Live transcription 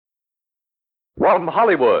From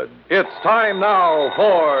Hollywood, it's time now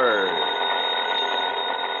for...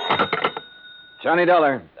 Johnny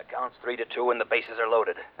Dollar. The count's 3-2 and the bases are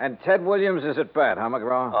loaded. And Ted Williams is at bat, huh,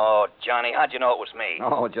 McGraw? Oh, Johnny, how'd you know it was me?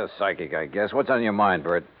 Oh, just psychic, I guess. What's on your mind,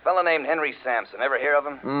 Bert? Fella named Henry Sampson. Ever hear of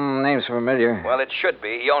him? Name's familiar. Well, it should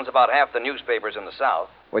be. He owns about half the newspapers in the South.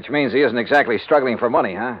 Which means he isn't exactly struggling for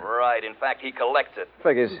money, huh? Right. In fact, he collects it.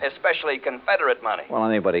 Figures. Especially Confederate money. Well,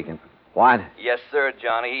 anybody can. What? Yes, sir,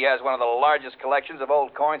 Johnny. He has one of the largest collections of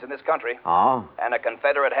old coins in this country. Oh? And a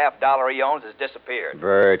Confederate $50 he owns has disappeared.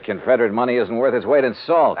 Bert, Confederate money isn't worth its weight in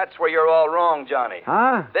salt. That's where you're all wrong, Johnny.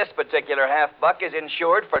 Huh? This particular $50 is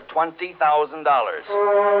insured for $20,000.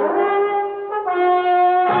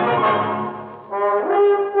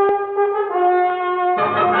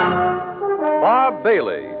 Bob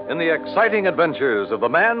Bailey in the exciting adventures of the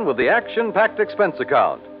man with the action-packed expense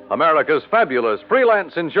account. America's fabulous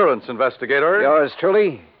freelance insurance investigator. Yours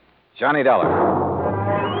truly, Johnny Dollar.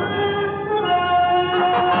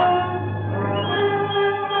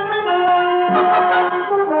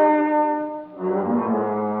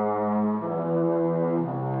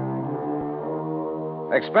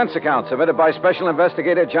 Expense account submitted by Special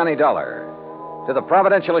Investigator Johnny Dollar to the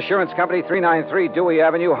Providential Assurance Company, 393 Dewey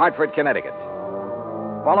Avenue, Hartford, Connecticut.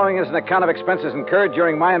 Following is an account of expenses incurred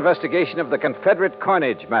during my investigation of the Confederate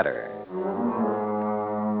coinage matter.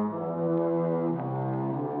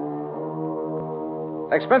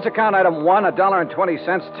 Expense account item 1,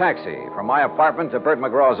 $1.20 taxi from my apartment to Bert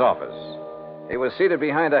McGraw's office. He was seated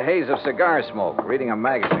behind a haze of cigar smoke, reading a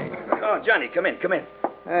magazine. Oh, Johnny, come in.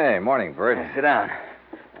 Hey, morning, Bert. Sit down.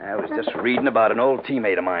 I was just reading about an old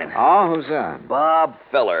teammate of mine. Oh, who's that? Bob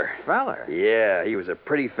Feller. Feller? Yeah, he was a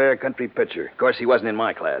pretty fair country pitcher. Of course, he wasn't in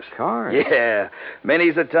my class. Of course. Yeah.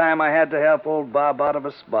 Many's the time I had to help old Bob out of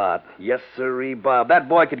a spot. Yes, sirree, Bob. That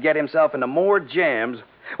boy could get himself into more jams.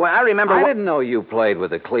 Well, I remember... I didn't know you played with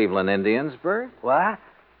the Cleveland Indians, Bert. What?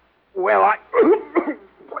 Well, I...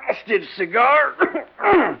 Blasted cigar.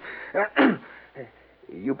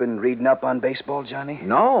 You been reading up on baseball, Johnny?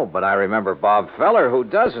 No, but I remember Bob Feller. Who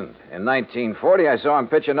doesn't? In 1940, I saw him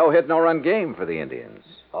pitch a no-hit, no-run game for the Indians.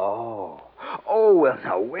 Oh, well,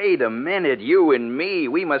 now, wait a minute. You and me,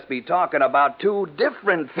 we must be talking about two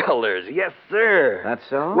different fellers. Yes, sir. That's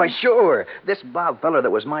so? Why, sure. This Bob Feller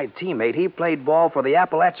that was my teammate, he played ball for the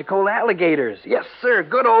Apalachicola Alligators. Yes, sir.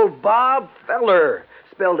 Good old Bob Feller.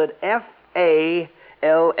 Spelled it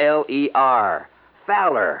Faller.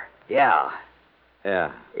 Feller. Yeah.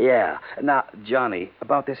 Yeah. Yeah. Now, Johnny,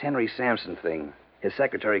 about this Henry Sampson thing. His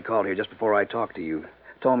secretary called here just before I talked to you.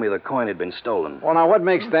 Told me the coin had been stolen. Well, now, what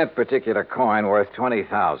makes that particular coin worth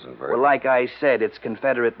 $20,000, Bert? Well, like I said, it's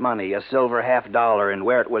Confederate money, a silver $50, and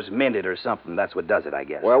where it was minted or something. That's what does it, I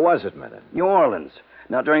guess. Where was it minted? New Orleans.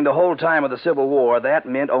 Now, during the whole time of the Civil War, that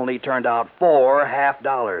mint only turned out $4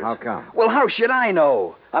 $50. How come? Well, how should I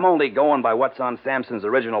know? I'm only going by what's on Sampson's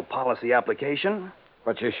original policy application.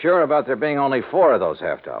 But you're sure about there being only 4 of those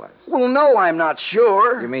 $50? Well, no, I'm not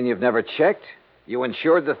sure. You mean you've never checked? You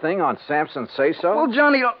insured the thing on Sampson's say-so? Well,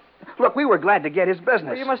 Johnny, look, we were glad to get his business.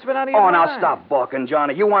 Well, you must have been out of your mind. Oh, now stop balking,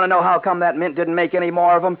 Johnny. You want to know how come that mint didn't make any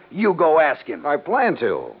more of them? You go ask him. I plan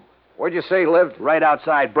to. Where'd you say he lived? Right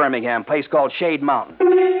outside Birmingham, place called Shade Mountain.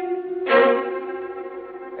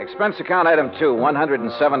 Expense account item 2,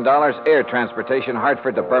 $107, air transportation,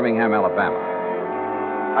 Hartford to Birmingham, Alabama.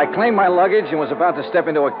 I claimed my luggage and was about to step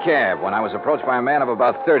into a cab when I was approached by a man of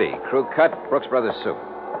about 30, crew cut, Brooks Brothers suit.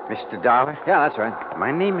 Mr. Dollar? Yeah, that's right.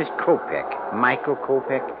 My name is Kopek, Michael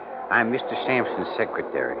Kopek. I'm Mr. Sampson's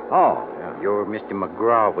secretary. Oh, yeah. Your Mr.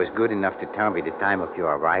 McGraw was good enough to tell me the time of your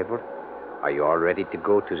arrival. Are you all ready to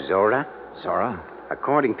go to Zora? Zora?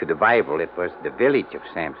 According to the Bible, it was the village of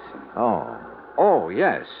Sampson. Oh,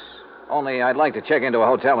 yes. Only I'd like to check into a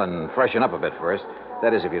hotel and freshen up a bit first.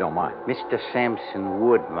 That is, if you don't mind. Mr. Sampson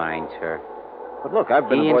would mind, sir. But look, I've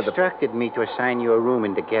been He aboard instructed me to assign you a room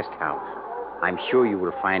in the guest house. I'm sure you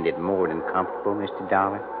will find it more than comfortable, Mr.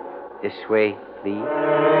 Dollar. This way, please.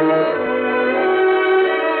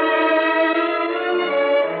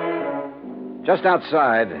 Just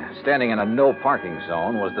outside, standing in a no-parking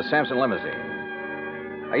zone, was the Sampson limousine.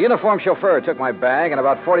 A uniformed chauffeur took my bag, and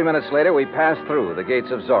about 40 minutes later, we passed through the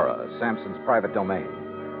gates of Zora, Sampson's private domain.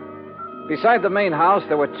 Beside the main house,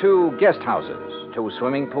 there were 2 guest houses, 2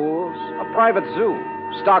 swimming pools, a private zoo,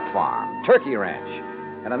 stock farm, turkey ranch,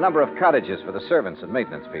 and a number of cottages for the servants and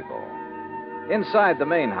maintenance people. Inside the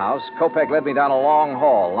main house, Kopek led me down a long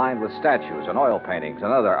hall lined with statues and oil paintings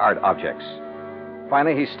and other art objects.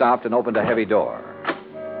 Finally, he stopped and opened a heavy door.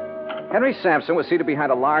 Henry Sampson was seated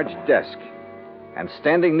behind a large desk, and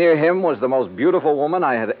standing near him was the most beautiful woman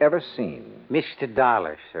I had ever seen. Mr.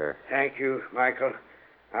 Dollar, sir. Thank you, Michael.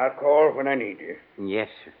 I'll call when I need you. Yes,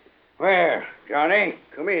 sir. Well, Johnny,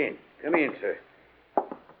 come in. Come in, sir.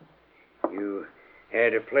 You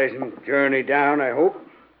had a pleasant journey down, I hope?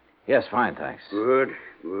 Yes, fine, thanks. Good,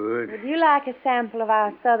 good. Would you like a sample of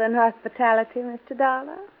our southern hospitality, Mr.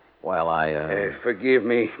 Dollar? Well, Forgive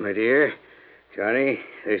me, my dear. Johnny,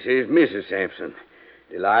 this is Mrs. Sampson.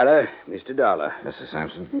 Delilah, Mr. Dollar. Mrs.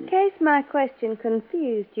 Sampson? In case my question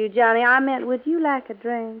confused you, Johnny, I meant, would you like a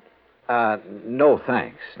drink? No,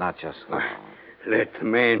 thanks. Not just now. Let the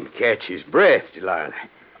man catch his breath, Delilah.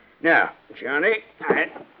 Now, Johnny,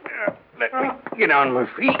 let me get on my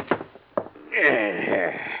feet.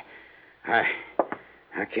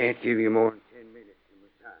 I can't give you more than 10 minutes of my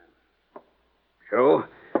time. So,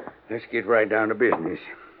 let's get right down to business.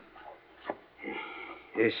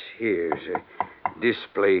 This here's a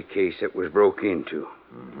display case that was broke into.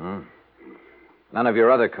 Mm-hmm. None of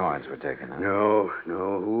your other coins were taken, huh? No.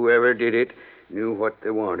 Whoever did it knew what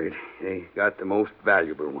they wanted. They got the most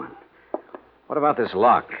valuable one. What about this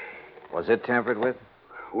lock? Was it tampered with?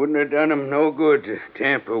 Wouldn't have done 'em no good to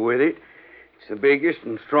tamper with it. It's the biggest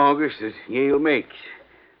and strongest that Yale makes.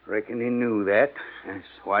 Reckon he knew that. That's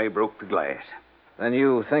why he broke the glass. Then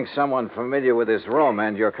you think someone familiar with this room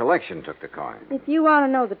and your collection took the coin? If you want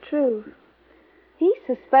to know the truth, he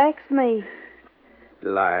suspects me.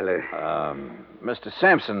 Delilah. Mr.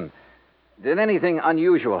 Sampson, did anything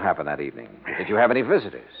unusual happen that evening? Did you have any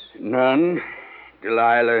visitors? None.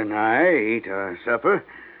 Delilah and I ate our supper.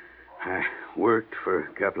 I worked for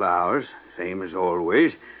a couple of hours, same as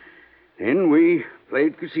always. Then we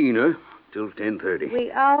played casino till 10:30.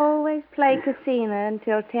 We always play casino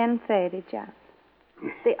until 10:30, John.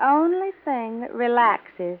 It's the only thing that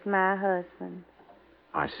relaxes my husband.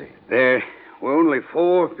 I see. There were only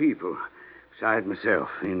 4 people beside myself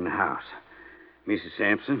in the house. Mrs.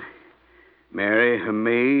 Sampson, Mary, her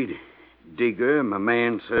maid, Digger, my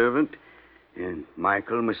manservant, and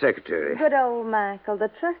Michael, my secretary. Good old Michael, the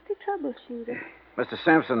trusty troubleshooter. Mr.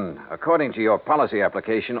 Sampson, according to your policy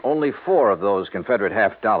application, only 4 of those Confederate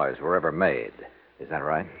 $half were ever made. Is that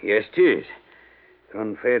right? Yes, 'tis.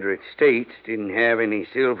 Confederate States didn't have any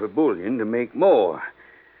silver bullion to make more.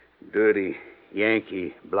 Dirty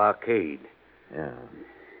Yankee blockade.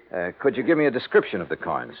 Yeah. Could you give me a description of the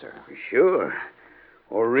coin, sir? Sure.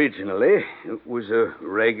 Originally, it was a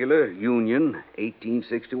regular Union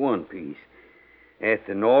 1861 piece. At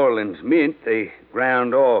the New Orleans Mint, they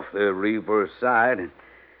ground off the reverse side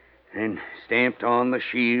and stamped on the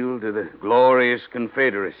shield of the glorious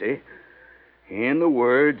Confederacy and the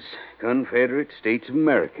words Confederate States of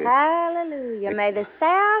America. Hallelujah. May the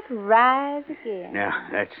South rise again. Now,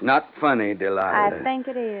 that's not funny, Delilah. I think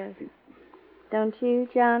it is. Don't you,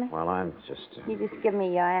 Johnny? Well, I'm just... You just give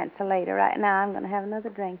me your answer later. Right now, I'm going to have another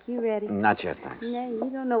drink. You ready? Not yet, thanks. No, you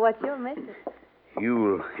don't know what you're missing.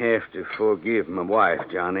 You'll have to forgive my wife,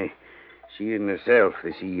 Johnny. She isn't herself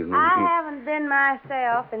this evening. I haven't been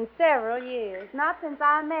myself in several years. Not since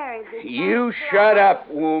I married this man. You shut up,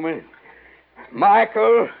 woman.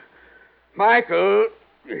 Michael.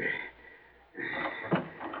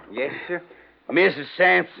 Yes, sir. Mrs.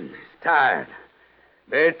 Sampson is tired.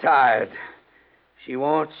 Very tired. She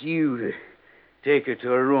wants you to take her to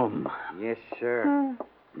her room. Yes, sir.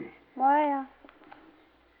 Well,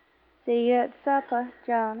 see you at supper,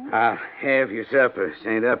 Johnny. I'll have your supper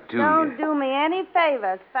sent up to Don't you. do me any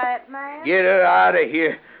favors, fat man. Get her out of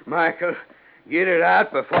here, Michael. Get her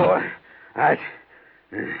out before I...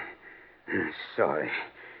 Sorry.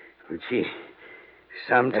 But she...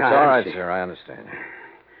 Sometimes... It's all right, sir. I understand.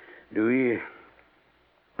 Do you?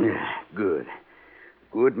 Good.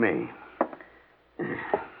 Good man.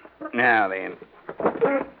 Now then.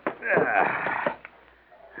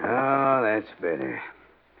 Oh, that's better.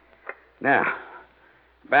 Now,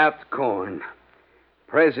 about the coin.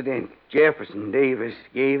 President Jefferson Davis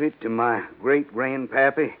gave it to my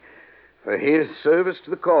great-grandpappy for his service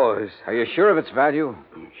to the cause. Are you sure of its value?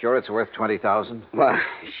 Sure it's worth $20,000? Why,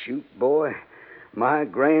 shoot, boy. My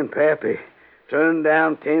grandpappy turned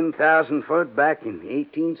down 10,000 for it back in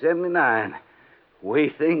 1879. The way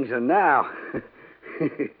things are now,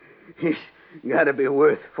 it's got to be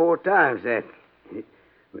worth 4 times that.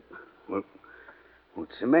 Well,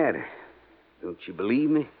 what's the matter? Don't you believe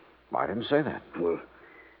me? I didn't say that. Well,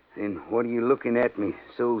 then what are you looking at me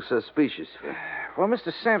so suspicious for? Well,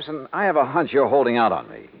 Mr. Sampson, I have a hunch you're holding out on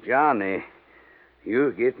me. Johnny,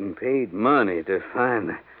 you're getting paid money to find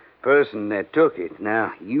the person that took it.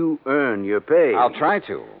 Now, you earn your pay. I'll try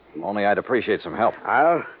to. Only I'd appreciate some help.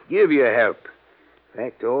 I'll give you help. In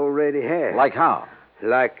fact, already have. Like how?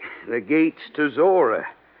 Like the gates to Zora.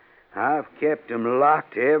 I've kept 'em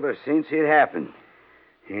locked ever since it happened.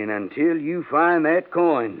 And until you find that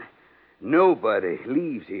coin, nobody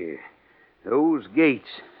leaves here. Those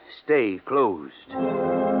gates stay closed.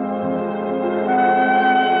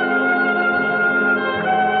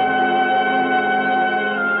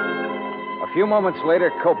 A few moments later,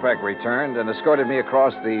 Kopek returned and escorted me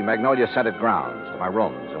across the magnolia-scented grounds to my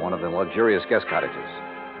rooms in one of the luxurious guest cottages.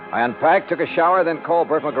 I unpacked, took a shower, then called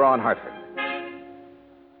Bert McGraw in Hartford.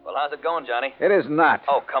 Well, how's it going, Johnny? It is not.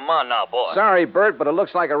 Oh, come on now, boy. Sorry, Bert, but it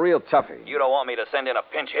looks like a real toughie. You don't want me to send in a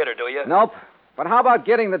pinch hitter, do you? Nope. But how about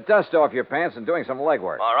getting the dust off your pants and doing some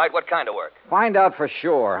legwork? All right, what kind of work? Find out for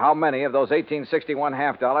sure how many of those 1861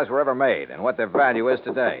 half dollars were ever made and what their value is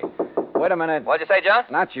today. Wait a minute. What'd you say, John?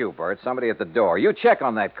 Not you, Bert. Somebody at the door. You check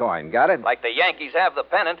on that coin. Got it? Like the Yankees have the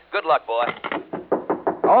pennant. Good luck, boy.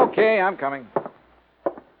 Okay, I'm coming.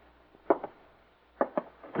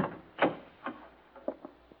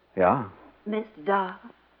 Yeah? Mr. Dollar,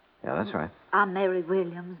 Yeah, that's right. I'm Mary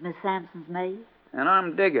Williams, Miss Sampson's maid. And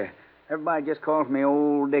I'm Digger. Everybody just calls me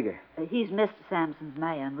Old Digger. He's Mr. Sampson's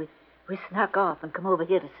man. We snuck off and come over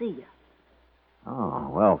here to see you. Oh,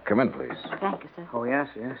 well, come in, please. Thank you, sir. Oh, yes,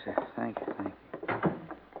 yes, yes. Thank you.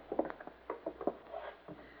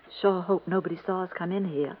 Sure hope nobody saw us come in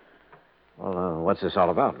here. Well, what's this all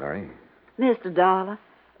about, Mary? Mr. Dollar,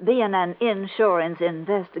 being an insurance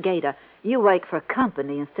investigator, you work for a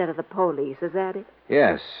company instead of the police, is that it?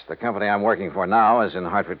 Yes, the company I'm working for now is in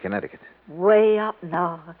Hartford, Connecticut. Way up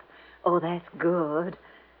north. Oh, that's good.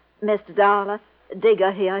 Mr. Dollar,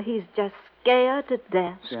 Digger here, he's just scared to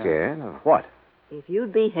death. Scared of what? If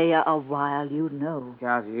you'd be here a while, you'd know.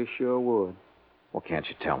 Gosh, you sure would. Well, can't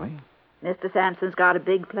you tell me? Mr. Sampson's got a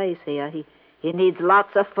big place here. He needs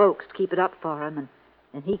lots of folks to keep it up for him,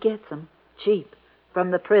 and he gets them cheap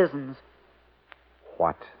from the prisons.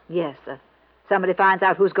 What? Yes, sir. Somebody finds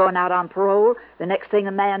out who's going out on parole. The next thing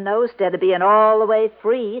a man knows, instead of being all the way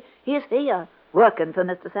free, he's here, working for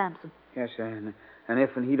Mr. Sampson. Yes, sir. And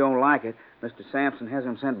if he don't like it, Mr. Sampson has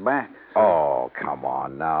him sent back. Oh, come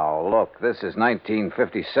on now. Look, this is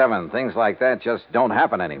 1957. Things like that just don't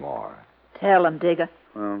happen anymore. Tell him, Digger.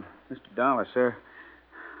 Well, Mr. Dollar, sir,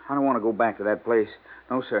 I don't want to go back to that place.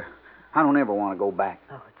 No, sir. I don't ever want to go back.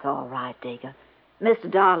 Oh, it's all right, Digger. Mr.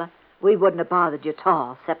 Dollar, we wouldn't have bothered you at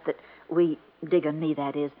all, except that Digger and me,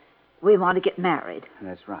 that is, we want to get married.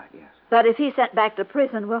 That's right, yes. But if he's sent back to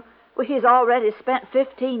prison, well, he's already spent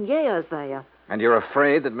 15 years there. And you're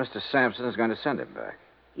afraid that Mr. Sampson is going to send him back?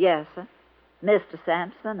 Yes, sir. Mr.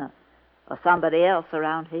 Sampson or somebody else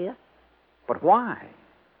around here. But why?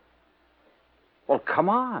 Well, come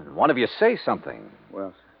on. One of you say something.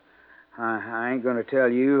 Well, sir, I ain't going to tell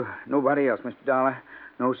you, nobody else, Mr. Dollar.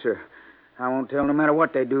 No, sir. I won't tell no matter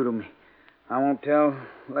what they do to me. I won't tell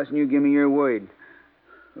unless you give me your word.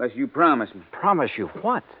 Unless you promise me. Promise you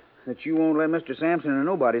what? That you won't let Mr. Sampson or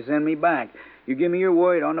nobody send me back. You give me your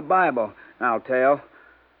word on the Bible. I'll tell.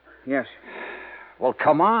 Yes. Well,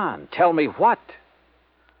 come on. Tell me what.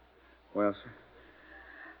 Well,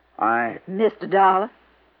 sir, Mr. Dollar,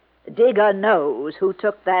 Digger knows who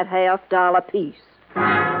took that $50 piece.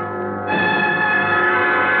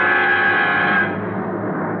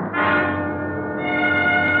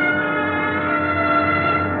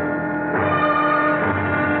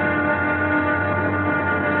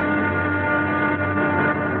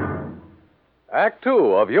 Act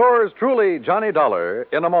Two of yours truly, Johnny Dollar,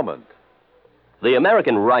 in a moment. The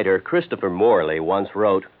American writer Christopher Morley once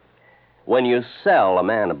wrote, "When you sell a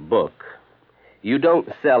man a book, you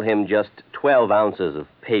don't sell him just 12 ounces of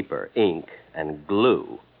paper, ink, and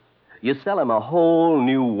glue. You sell him a whole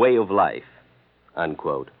new way of life,"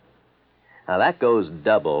 unquote. Now, that goes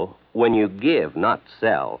double when you give, not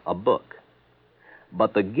sell, a book.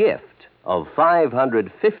 But the gift of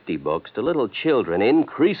 550 books to little children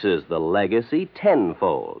increases the legacy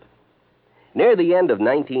tenfold. Near the end of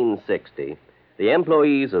 1960, the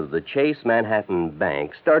employees of the Chase Manhattan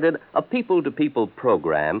Bank started a people-to-people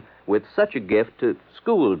program with such a gift to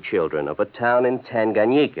school children of a town in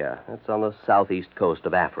Tanganyika. That's on the southeast coast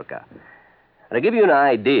of Africa. And to give you an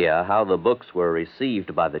idea how the books were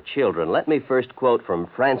received by the children, let me first quote from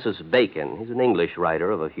Francis Bacon. He's an English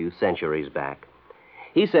writer of a few centuries back.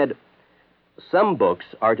 He said, "Some books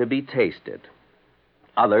are to be tasted,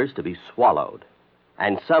 others to be swallowed,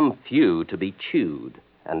 and some few to be chewed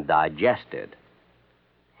and digested."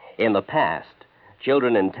 In the past,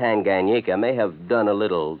 children in Tanganyika may have done a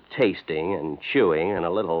little tasting and chewing and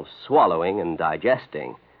a little swallowing and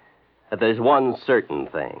digesting. But there's one certain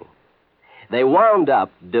thing. They wound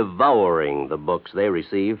up devouring the books they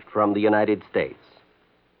received from the United States.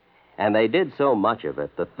 And they did so much of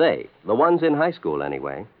it that they, the ones in high school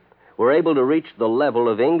anyway, were able to reach the level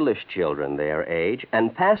of English children their age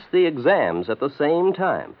and pass the exams at the same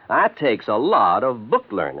time. That takes a lot of book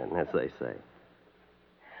learning, as they say.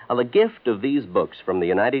 Now, the gift of these books from the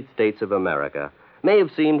United States of America may have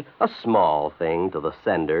seemed a small thing to the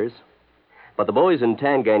senders, but the boys in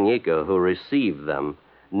Tanganyika who received them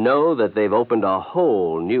know that they've opened a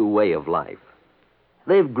whole new way of life.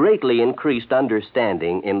 They've greatly increased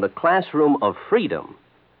understanding in the classroom of freedom,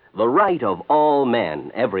 the right of all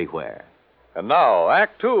men everywhere. And now,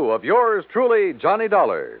 Act Two of yours truly, Johnny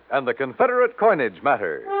Dollar, and the Confederate coinage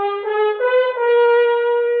matter.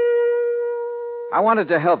 I wanted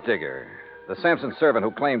to help Digger, the Sampson servant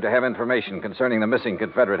who claimed to have information concerning the missing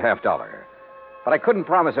Confederate $50. But I couldn't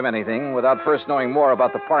promise him anything without first knowing more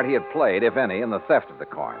about the part he had played, if any, in the theft of the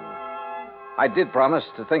coin. I did promise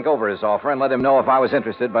to think over his offer and let him know if I was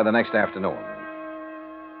interested by the next afternoon.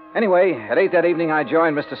 Anyway, at 8 that evening, I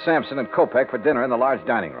joined Mr. Sampson and Kopek for dinner in the large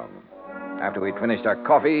dining room. After we'd finished our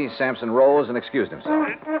coffee, Sampson rose and excused himself.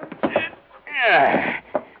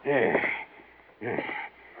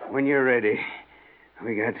 When you're ready,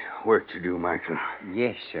 we got work to do, Michael.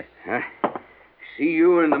 Yes, sir. Huh? See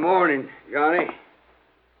you in the morning, Johnny.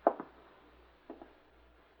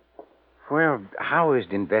 Well, how is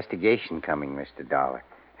the investigation coming, Mr. Dollar?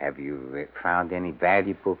 Have you found any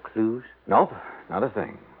valuable clues? Nope, not a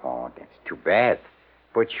thing. Oh, that's too bad.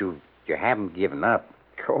 But you haven't given up.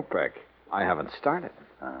 Kopek, I haven't started.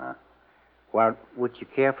 Uh-huh. Well, would you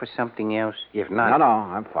care for something else? If not... No,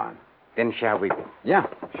 I'm fine. Then shall we... Yeah,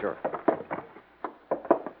 sure.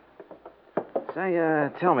 Say,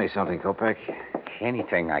 tell me something, Kopek.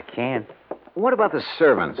 Anything I can. What about the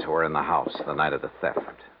servants who were in the house the night of the theft?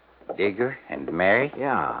 Digger and Mary?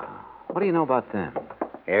 Yeah. What do you know about them?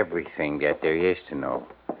 Everything that there is to know.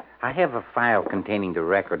 I have a file containing the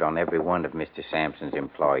record on every one of Mr. Sampson's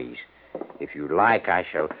employees. If you like, I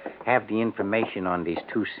shall have the information on these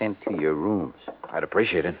two sent to your rooms. I'd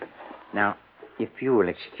appreciate it. Now, if you will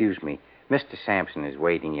excuse me, Mr. Sampson is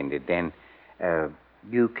waiting in the den.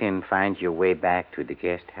 You can find your way back to the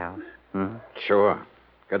guest house? Hmm? Sure.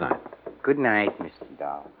 Good night. Good night, Mr.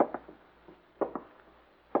 Dollar.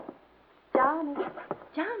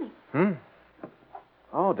 Johnny.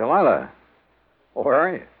 Oh, Delilah. Oh, where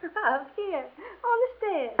are you? Up here, on the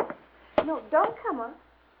stairs. No, don't come up.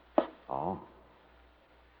 Oh.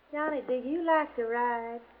 Johnny, do you like to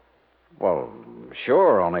ride? Well,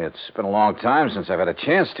 sure, only it's been a long time since I've had a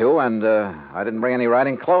chance to, and I didn't bring any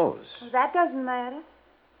riding clothes. Well, that doesn't matter.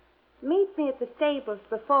 Meet me at the stables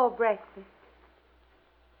before breakfast.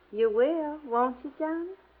 You will, won't you,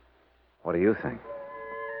 Johnny? What do you think?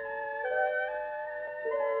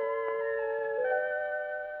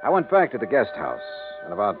 I went back to the guest house,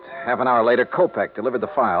 and about half an hour later, Kopek delivered the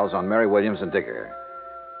files on Mary Williams and Digger.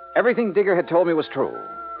 Everything Digger had told me was true.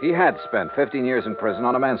 He had spent 15 years in prison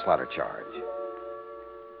on a manslaughter charge.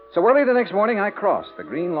 So early the next morning, I crossed the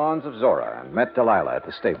green lawns of Zora and met Delilah at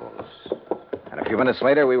the stables. And a few minutes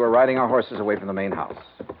later, we were riding our horses away from the main house.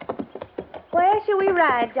 Where shall we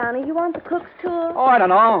ride, Johnny? You want the cook's tour? Oh, I don't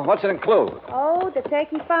know. What's it include? Oh, the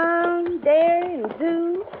turkey farm, dairy, and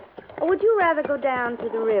zoo. Or would you rather go down to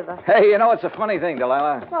the river? Hey, you know, it's a funny thing,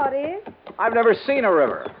 Delilah. What is? I've never seen a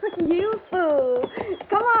river. You fool.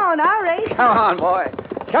 Come on, I'll race. Come on, boy.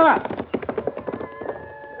 Come on.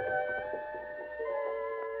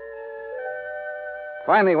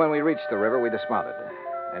 Finally, when we reached the river, we dismounted.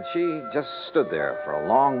 And she just stood there for a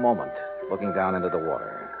long moment, looking down into the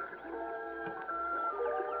water.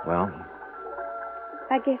 Well?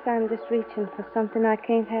 I guess I'm just reaching for something I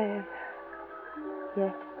can't have.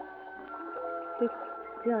 Yes.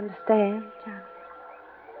 You understand, Johnny?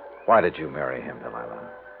 Why did you marry him, Delilah?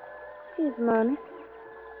 His money.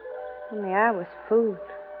 Only I was fooled.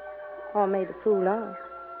 Or made a fool of.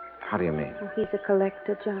 How do you mean? Well, he's a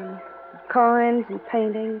collector, Johnny. Coins and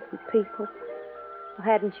paintings and people. Well,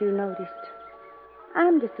 hadn't you noticed?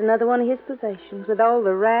 I'm just another one of his possessions with all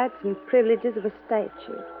the rights and privileges of a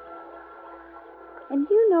statue. And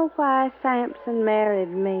you know why Sampson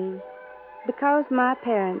married me? Because my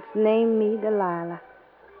parents named me Delilah.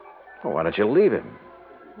 Well, why don't you leave him?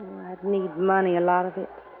 Oh, I'd need money, a lot of it.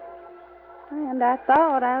 And I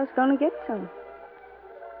thought I was going to get some.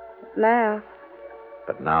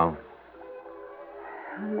 But now?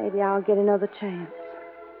 Maybe I'll get another chance.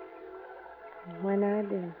 And when I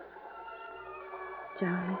do,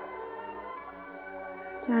 Johnny,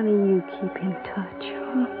 you keep in touch,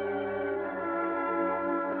 huh?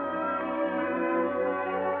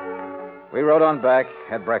 We rode on back,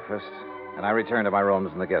 had breakfast, and I returned to my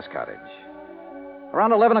rooms in the guest cottage.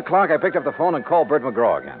 Around 11 o'clock, I picked up the phone and called Bert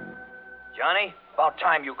McGraw again. Johnny, About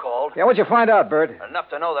time you called. Yeah, what'd you find out, Bert? Enough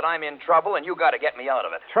to know that I'm in trouble, and you got to get me out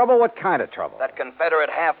of it. Trouble? What kind of trouble? That Confederate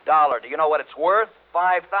 $50. Do you know what it's worth?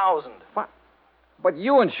 $5,000. What? But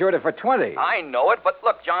you insured it for 20. I know it, but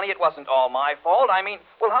look, Johnny, it wasn't all my fault. I mean,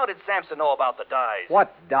 well, how did Sampson know about the dies?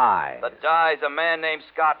 What dies? The dies a man named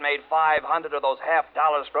Scott made 500 of those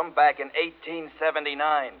 $50 from back in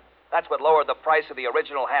 1879. That's what lowered the price of the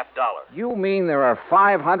original $50. You mean there are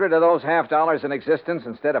 500 of those $50 in existence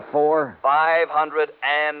instead of 4?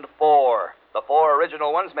 504. The 4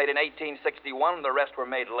 original ones made in 1861, and the rest were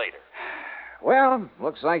made later. Well,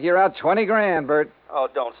 looks like you're out 20 grand, Bert. Oh,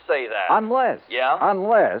 don't say that. Unless. Yeah?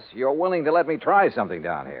 Unless you're willing to let me try something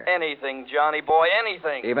down here. Anything, Johnny boy,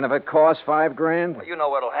 anything. Even if it costs $5 grand? Well, you know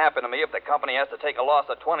what'll happen to me if the company has to take a loss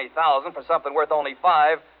of $20,000 for something worth only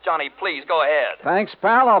 $5. Johnny, please, go ahead. Thanks,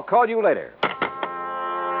 pal. I'll call you later.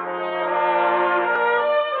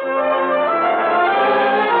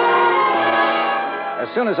 As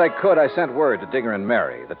soon as I could, I sent word to Digger and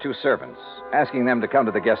Mary, the 2 servants, asking them to come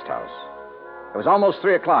to the guest house. It was almost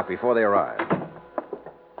 3 o'clock before they arrived.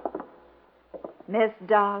 Miss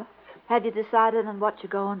Dollar, have you decided on what you're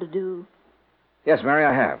going to do? Yes, Mary,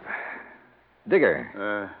 I have.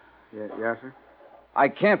 Digger. Yes, sir? I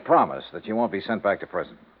can't promise that you won't be sent back to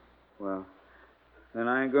prison. Well, then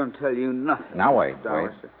I ain't going to tell you nothing. Now, wait.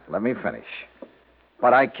 Sir. Let me finish.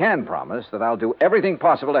 But I can promise that I'll do everything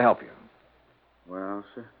possible to help you. Well,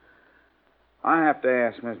 sir, I have to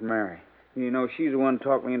ask Miss Mary. You know, she's the one who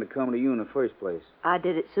talked me into coming to you in the first place. I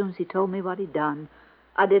did it soon as he told me what he'd done.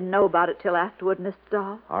 I didn't know about it till afterward, Mr.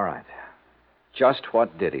 Dahl. All right. Just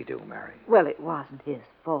what did he do, Mary? Well, it wasn't his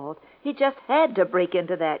fault. He just had to break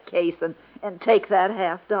into that case and take that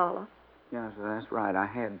 $50. Yes, sir, that's right. I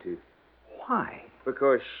had to. Why?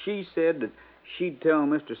 Because she said that she'd tell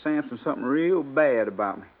Mr. Sampson something real bad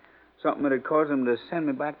about me. Something that'd cause him to send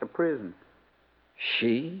me back to prison.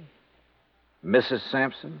 She? Mrs.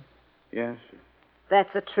 Sampson? Yes, sir. That's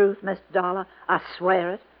the truth, Mr. Dollar. I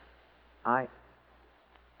swear it.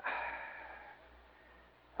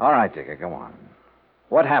 All right, Digger, go on.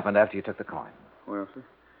 What happened after you took the coin? Well, sir,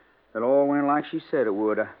 it all went like she said it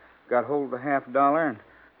would. I got hold of the $50 and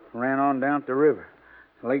ran on down to the river.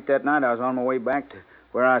 Late that night, I was on my way back to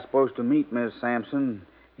where I was supposed to meet Miss Sampson and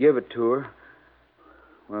give it to her.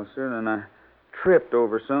 Well, sir, then I tripped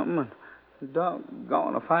over something and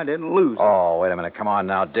doggone if I didn't lose it. Oh, wait a minute. Come on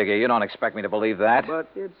now, Digger. You don't expect me to believe that. But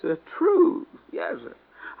it's the truth. Yes, sir.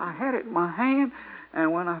 I had it in my hand,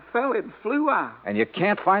 and when I fell, it flew out. And you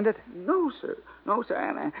can't find it? No, sir. No,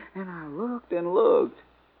 sir. And I looked and looked.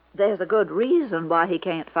 There's a good reason why he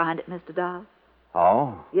can't find it, Mr. Dahl.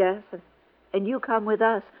 Oh? Yes, and you come with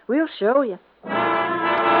us. We'll show you.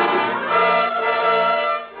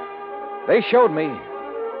 They showed me,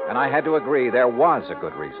 and I had to agree there was a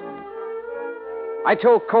good reason. I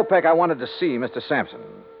told Kopek I wanted to see Mr. Sampson.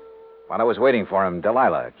 While I was waiting for him,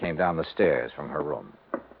 Delilah came down the stairs from her room.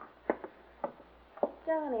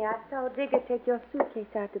 Johnny, I saw Digger take your suitcase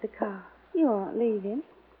out to the car. You aren't leaving.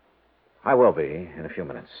 I will be in a few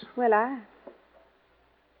minutes. Well,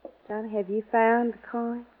 Johnny, have you found the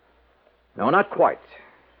coin? No, not quite.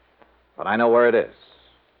 But I know where it is.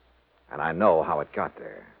 And I know how it got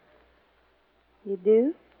there. You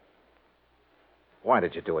do? Why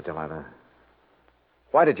did you do it, Delilah?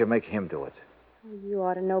 Why did you make him do it? You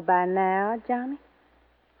ought to know by now, Johnny.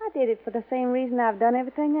 I did it for the same reason I've done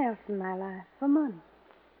everything else in my life, for money.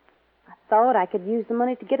 I thought I could use the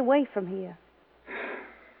money to get away from here.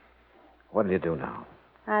 What'll you do now?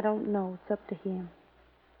 I don't know. It's up to him.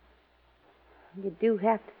 You do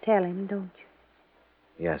have to tell him, don't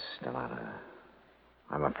you? Yes, Delilah.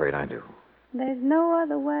 I'm afraid I do. There's no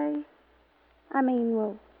other way. I mean,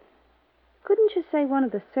 well, couldn't you say one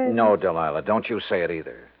of the servants? No, Delilah, don't you say it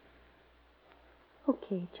either.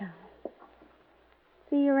 Okay, Johnny.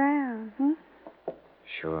 See you around, huh?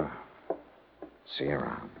 Sure. See you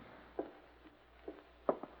around.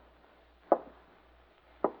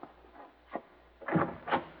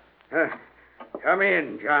 Come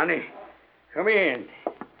in, Johnny. Come in.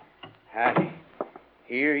 I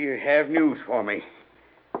hear you have news for me.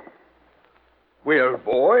 Well,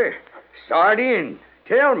 boy, start in.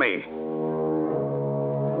 Tell me.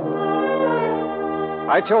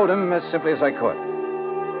 I told him as simply as I could.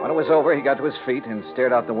 When it was over, he got to his feet and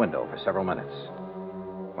stared out the window for several minutes.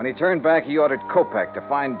 When he turned back, he ordered Kopek to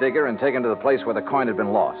find Digger and take him to the place where the coin had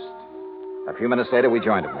been lost. A few minutes later, we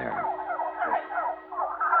joined him there.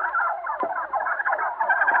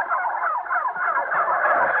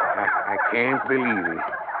 I can't believe it.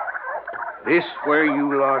 This where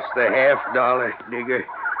you lost the $50, Digger?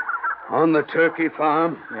 On the turkey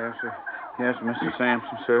farm? Yes, sir. Yes, Mr.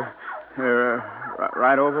 Sampson, sir.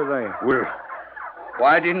 Right over there. Well,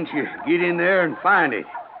 why didn't you get in there and find it?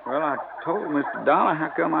 Well, I told Mr. Dollar how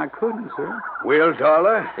come I couldn't, sir. Well,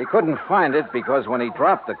 Dollar? He couldn't find it because when he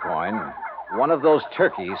dropped the coin, one of those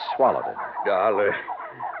turkeys swallowed it. Dollar,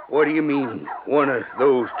 what do you mean one of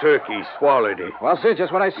those turkeys swallowed it? Well, sir,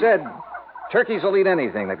 just what I said. Turkeys will eat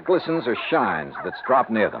anything that glistens or shines that's dropped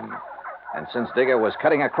near them. And since Digger was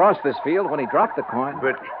cutting across this field when he dropped the coin...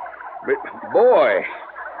 But, boy,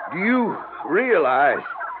 do you realize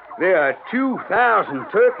there are 2,000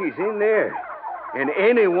 turkeys in there, and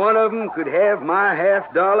any one of them could have my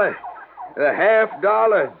 $50? The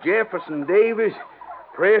 $50 Jefferson Davis,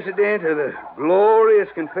 president of the glorious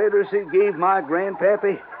Confederacy, gave my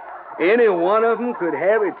grandpappy. Any one of them could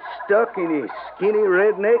have it stuck in his skinny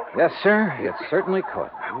red neck? Yes, sir, it certainly could.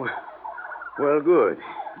 Well, good.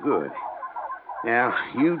 Now,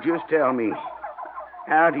 you just tell me,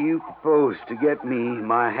 how do you propose to get me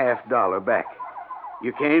my $50 back?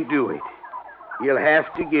 You can't do it. You'll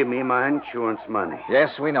have to give me my insurance money.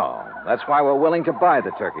 Yes, we know. That's why we're willing to buy the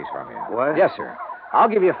turkeys from you. What? Yes, sir. I'll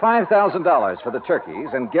give you $5,000 for the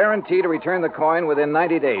turkeys and guarantee to return the coin within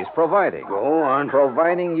 90 days, providing... Go on.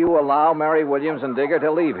 Providing you allow Mary Williams and Digger to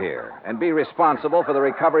leave here and be responsible for the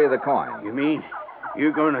recovery of the coin. You mean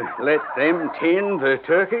you're going to let them tend the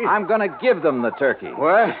turkeys? I'm going to give them the turkey.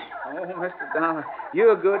 What? Oh, Mr. Dollar,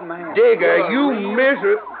 you're a good man. Digger, you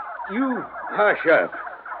miserable... You hush up.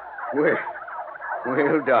 Well,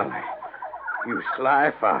 Dollar, you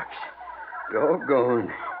sly fox. Doggone,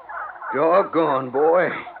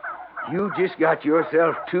 boy. You just got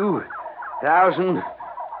yourself 2,000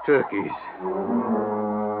 turkeys.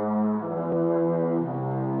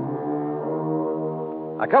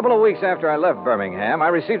 A couple of weeks after I left Birmingham, I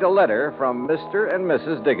received a letter from Mr. and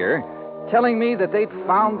Mrs. Digger telling me that they'd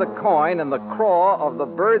found the coin in the craw of the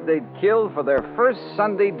bird they'd killed for their first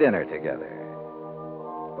Sunday dinner together.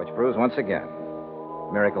 Which proves once again,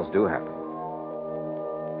 miracles do happen.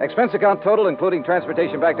 Expense account total, including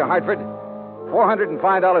transportation back to Hartford,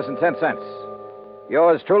 $405.10.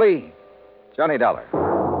 Yours truly, Johnny Dollar.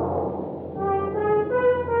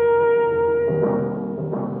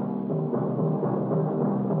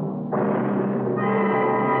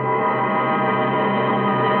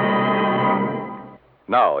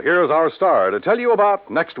 Now, here's our star to tell you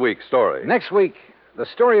about next week's story. Next week, the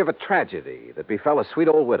story of a tragedy that befell a sweet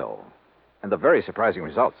old widow, and the very surprising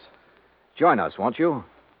results. Join us, won't you?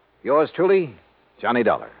 Yours truly, Johnny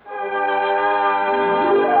Dollar.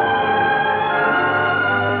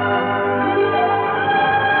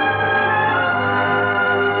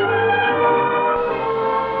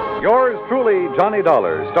 Yours truly, Johnny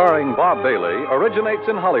Dollar, starring Bob Bailey, originates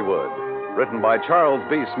in Hollywood. Written by Charles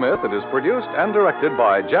B. Smith, it is produced and directed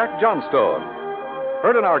by Jack Johnstone.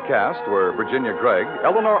 Heard in our cast were Virginia Gregg,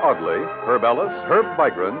 Eleanor Audley, Herb Ellis, Herb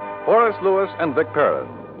Vigran, Forrest Lewis, and Vic Perrin.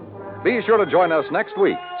 Be sure to join us next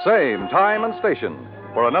week, same time and station,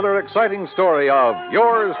 for another exciting story of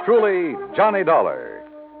Yours truly, Johnny Dollar.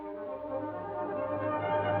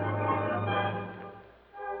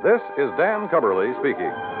 This is Dan Cubberly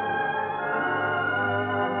speaking.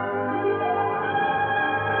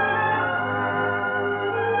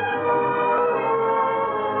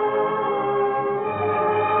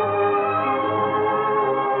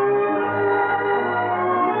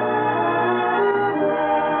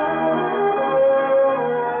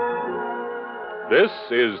 This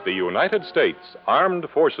is the United States Armed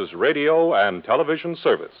Forces Radio and Television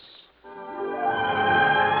Service.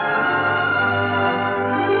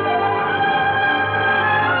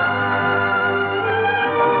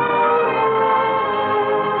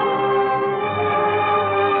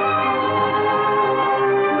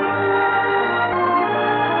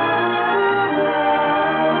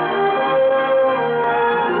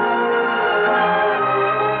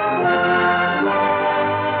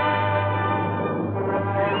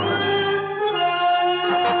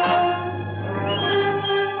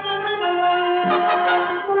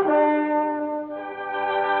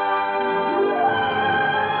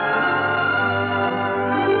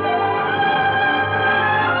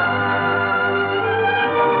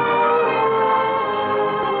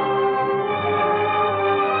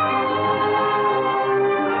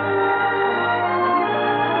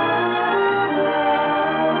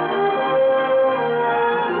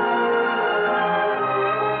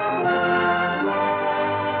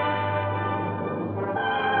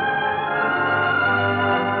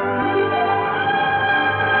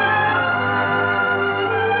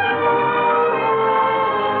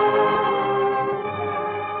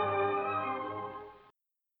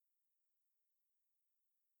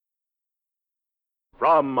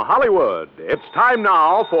 From Hollywood, it's time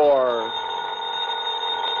now for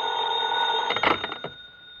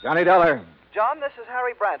Johnny Dollar. John, this is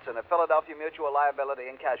Harry Branson of Philadelphia Mutual Liability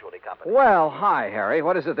and Casualty Company. Well, hi, Harry.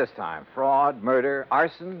 What is it this time? Fraud, murder,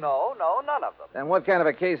 arson? No, none of them. Then what kind of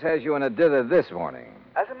a case has you in a dither this morning?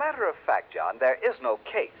 As a matter of fact, John, there is no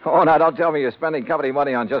case. Oh, now don't tell me you're spending company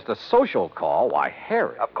money on just a social call. Why,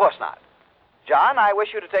 Harry. Of course not. John, I wish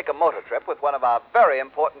you to take a motor trip with one of our very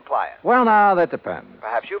important clients. Well, now, that depends.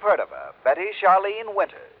 Perhaps you've heard of her, Betty Charlene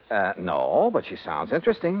Winters. No, but she sounds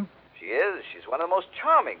interesting. She is. She's one of the most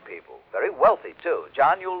charming people. Very wealthy, too.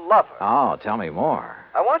 John, you'll love her. Oh, tell me more.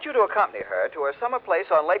 I want you to accompany her to her summer place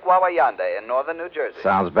on Lake Wawayanda in northern New Jersey.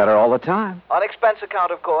 Sounds better all the time. On expense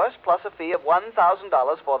account, of course, plus a fee of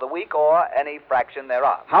 $1,000 for the week or any fraction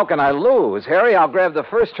thereof. How can I lose? Harry, I'll grab the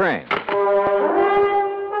first train.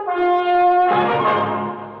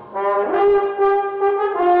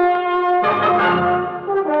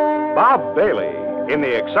 Bob Bailey in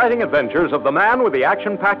the exciting adventures of the man with the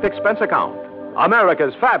action-packed expense account.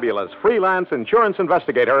 America's fabulous freelance insurance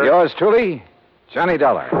investigator. Yours truly, Johnny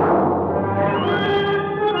Dollar.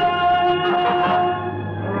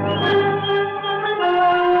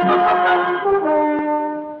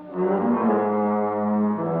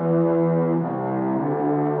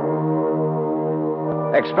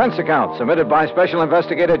 Expense account submitted by Special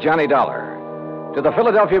Investigator Johnny Dollar to the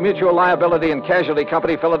Philadelphia Mutual Liability and Casualty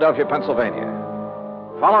Company, Philadelphia, Pennsylvania.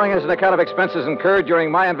 Following is an account of expenses incurred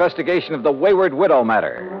during my investigation of the Wayward Widow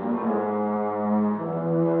matter.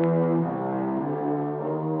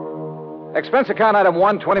 Expense account item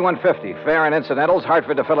 1, 2150, fare and incidentals,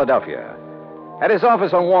 Hartford to Philadelphia. At his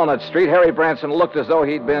office on Walnut Street, Harry Branson looked as though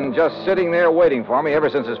he'd been just sitting there waiting for me ever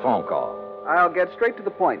since his phone call. I'll get straight to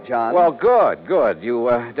the point, John. Well, good.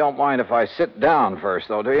 You don't mind if I sit down first,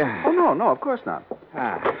 though, do you? Oh, no, of course not.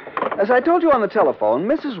 As I told you on the telephone,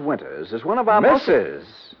 Mrs. Winters is one of our Mrs.?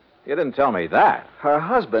 You didn't tell me that. Her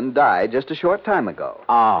husband died just a short time ago.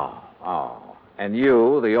 Oh. And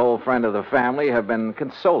you, the old friend of the family, have been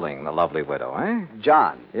consoling the lovely widow, eh?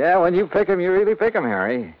 John. Yeah, when you pick 'em, you really pick 'em,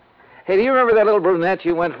 Harry. Hey, do you remember that little brunette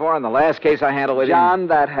you went for in the last case I handled with you? John,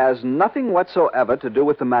 that has nothing whatsoever to do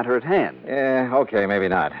with the matter at hand. Yeah, okay, maybe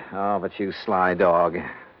not. Oh, but you sly dog.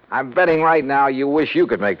 I'm betting right now you wish you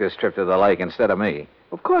could make this trip to the lake instead of me.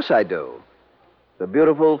 Of course I do. The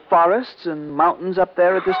beautiful forests and mountains up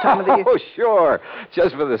there at this time of the year. Oh, sure.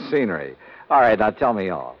 Just for the scenery. All right, now tell me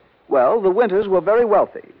all. Well, the Winters were very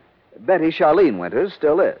wealthy. Betty Charlene Winters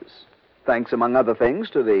still is. Thanks, among other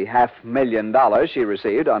things, to the $500,000 she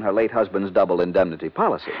received on her late husband's double indemnity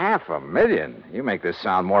policy. $500,000? You make this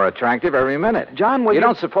sound more attractive every minute. John, you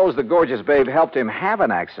don't suppose the gorgeous babe helped him have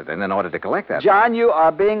an accident in order to collect that John, money? You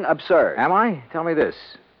are being absurd. Am I? Tell me this.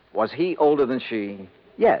 Was he older than she?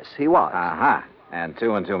 Yes, he was. Uh-huh. And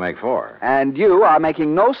 2 and 2 make 4. And you are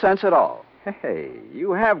making no sense at all. Hey,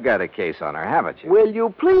 you have got a case on her, haven't you? Will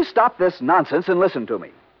you please stop this nonsense and listen to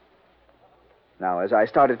me? Now, as I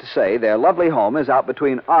started to say, their lovely home is out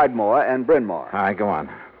between Ardmore and Bryn Mawr. All right, go on.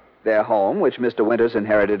 Their home, which Mr. Winters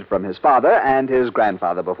inherited from his father and his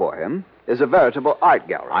grandfather before him, is a veritable art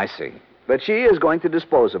gallery. I see. But she is going to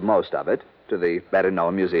dispose of most of it to the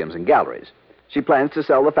better-known museums and galleries. She plans to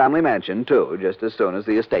sell the family mansion, too, just as soon as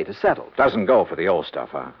the estate is settled. Doesn't go for the old stuff,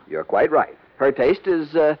 huh? You're quite right. Her taste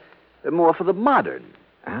is more for the modern.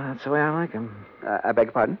 That's the way I like 'em. I beg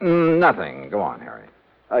your pardon? Nothing. Go on, Harry.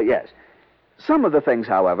 Yes. Some of the things,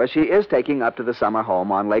 however, she is taking up to the summer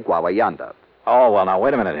home on Lake Wawayanda. Oh, well, now,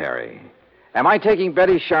 wait a minute, Harry. Am I taking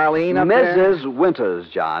Betty Charlene up there? Mrs. Winters,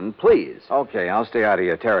 John, please. Okay, I'll stay out of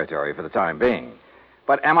your territory for the time being.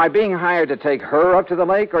 But am I being hired to take her up to the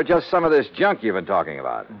lake or just some of this junk you've been talking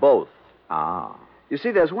about? Both. Ah. You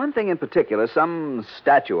see, there's one thing in particular, some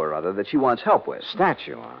statue or other, that she wants help with.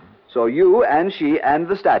 Statue, huh? So you and she and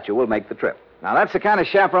the statue will make the trip. Now, that's the kind of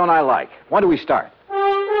chaperone I like. When do we start?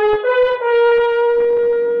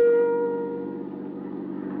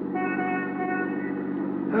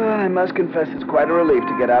 I must confess it's quite a relief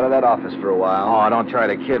to get out of that office for a while. Oh, don't try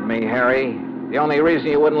to kid me, Harry. The only reason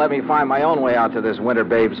you wouldn't let me find my own way out to this winter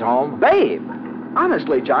babe's home. Babe?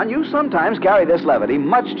 Honestly, John, you sometimes carry this levity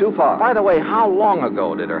much too far. By the way, how long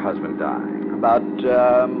ago did her husband die? About,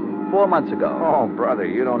 4 months ago. Oh, brother,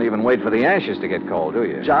 you don't even wait for the ashes to get cold, do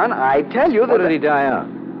you? John, I tell you that... What did he die of?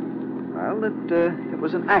 Well, it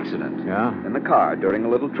was an accident. Yeah? In the car during a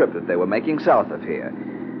little trip that they were making south of here.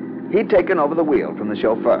 He'd taken over the wheel from the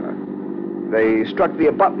chauffeur. They struck the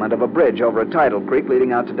abutment of a bridge over a tidal creek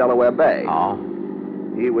leading out to Delaware Bay. Oh?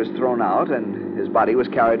 He was thrown out, and his body was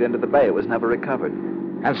carried into the bay. It was never recovered.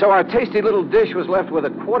 And so our tasty little dish was left with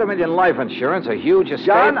 $250,000 life insurance, a huge estate...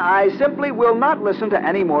 John, I simply will not listen to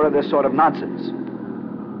any more of this sort of nonsense.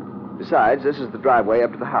 Besides, this is the driveway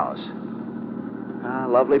up to the house.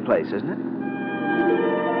 Lovely place, isn't it?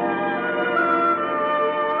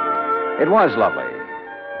 It was lovely.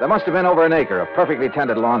 There must have been over an acre of perfectly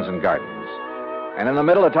tended lawns and gardens. And in the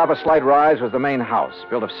middle, atop a slight rise, was the main house,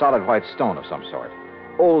 built of solid white stone of some sort.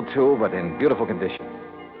 Old, too, but in beautiful condition.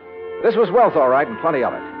 This was wealth, all right, and plenty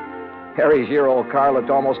of it. Harry's year-old car looked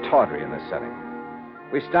almost tawdry in this setting.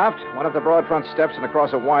 We stopped, went up the broad front steps and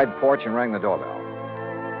across a wide porch and rang the doorbell.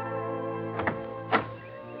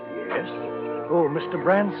 Yes? Oh, Mr.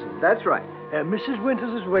 Branson. That's right. Mrs.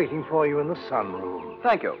 Winters is waiting for you in the sunroom.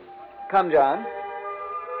 Thank you. Come, John.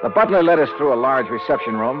 The butler led us through a large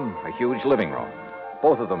reception room, a huge living room,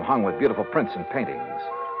 both of them hung with beautiful prints and paintings,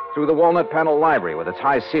 through the walnut-paneled library with its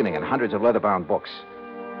high ceiling and hundreds of leather-bound books.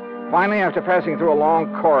 Finally, after passing through a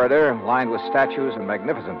long corridor lined with statues and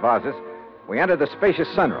magnificent vases, we entered the spacious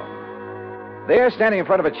sunroom. There, standing in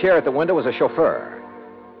front of a chair at the window, was a chauffeur.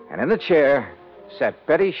 And in the chair sat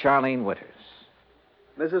Betty Charlene Winters.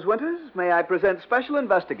 Mrs. Winters, may I present Special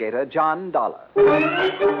Investigator John Dollar.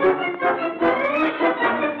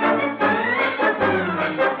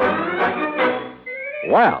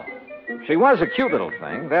 Well, she was a cute little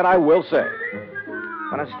thing, that I will say.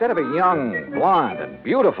 But instead of a young, blonde, and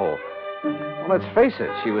beautiful, well, let's face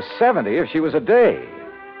it, she was 70 if she was a day.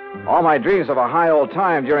 All my dreams of a high old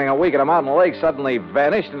time during a week at a mountain lake suddenly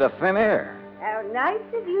vanished into thin air. How nice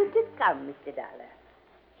of you to come, Mr. Dollar.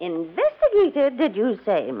 Investigator, did you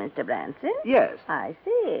say, Mr. Branson? Yes. I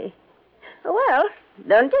see. Well,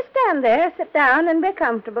 don't just stand there. Sit down and be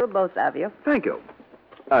comfortable, both of you. Thank you.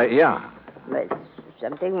 Yeah. Is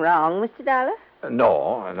something wrong, Mr. Dollar?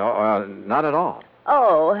 No, not at all.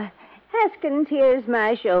 Oh, Haskins here's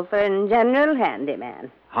my chauffeur and general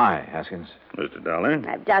handyman. Hi, Haskins. Mr. Dollar?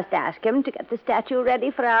 I've just asked him to get the statue ready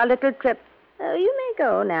for our little trip. Oh, you may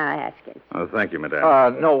go now, Haskins. Oh, thank you,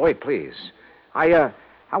 madame. No, wait, please. I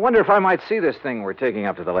wonder if I might see this thing we're taking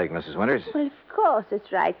up to the lake, Mrs. Winters. Well, of course,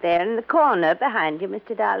 it's right there in the corner behind you,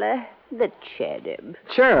 Mr. Dollar. The cherub.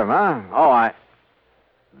 Cherub, huh? Oh,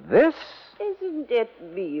 This? Isn't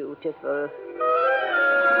it beautiful?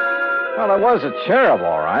 Well, it was a cherub,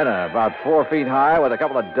 all right, about 4 feet high with a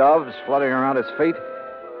couple of doves fluttering around its feet.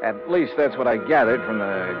 At least that's what I gathered from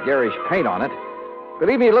the garish paint on it.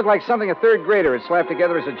 Believe me, it looked like something a third grader had slapped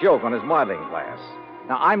together as a joke on his modeling class.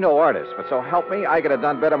 Now, I'm no artist, but so help me, I could have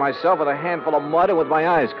done better myself with a handful of mud and with my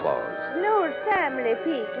eyes closed. An old family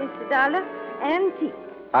piece, Mr. Dollar. Antique.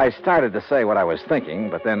 I started to say what I was thinking,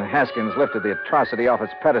 but then Haskins lifted the atrocity off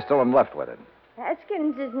its pedestal and left with it.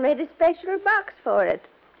 Haskins has made a special box for it.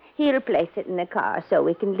 He'll place it in the car so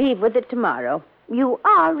we can leave with it tomorrow. You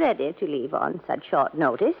are ready to leave on such short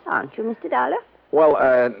notice, aren't you, Mr. Dollar? Well,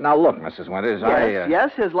 now look, Mrs. Winters,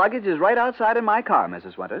 Yes, his luggage is right outside in my car,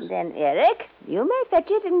 Mrs. Winters. Then, Eric, you may fetch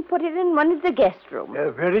it and put it in one of the guest rooms.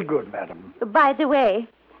 Very good, madam. By the way,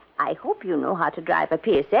 I hope you know how to drive a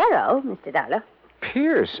Pierce Arrow, Mr. Dollar.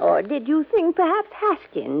 Pierce? Or did you think perhaps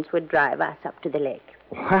Haskins would drive us up to the lake?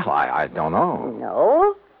 Well, I don't know.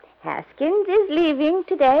 No. Haskins is leaving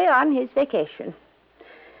today on his vacation.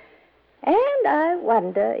 And I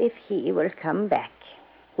wonder if he will come back.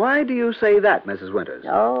 Why do you say that, Mrs. Winters?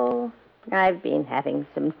 Oh, I've been having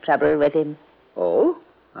some trouble with him. Oh?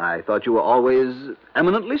 I thought you were always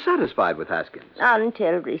eminently satisfied with Haskins.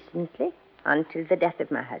 Until recently. Until the death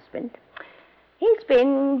of my husband. He's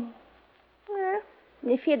been... Well,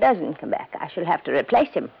 if he doesn't come back, I shall have to replace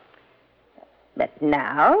him. But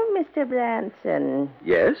now, Mr. Branson...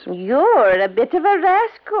 Yes? You're a bit of a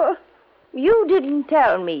rascal. You didn't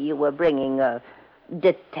tell me you were bringing a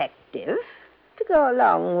detective to go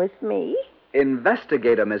along with me.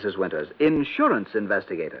 Investigator, Mrs. Winters. Insurance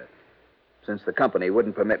investigator. Since the company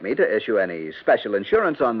wouldn't permit me to issue any special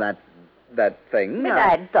insurance on that thing... But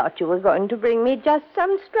I'd thought you were going to bring me just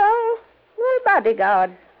some strong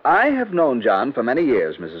bodyguard. I have known John for many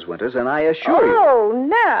years, Mrs. Winters, and I assure you... Oh,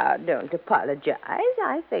 now, don't apologize.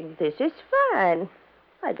 I think this is fine.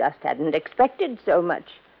 I just hadn't expected so much.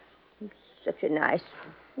 Such a nice,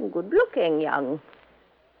 good-looking young...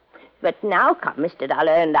 But now come, Mr.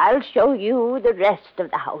 Dollar, and I'll show you the rest of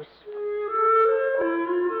the house.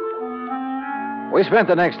 We spent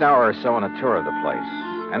the next hour or so on a tour of the place,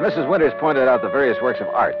 and Mrs. Winters pointed out the various works of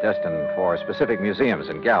art destined for specific museums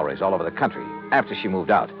and galleries all over the country after she moved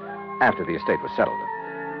out, after the estate was settled.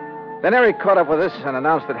 Then Eric caught up with us and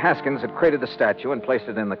announced that Haskins had created the statue and placed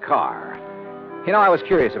it in the car. You know, I was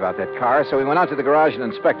curious about that car, so we went out to the garage and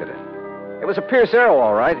inspected it. It was a Pierce Arrow,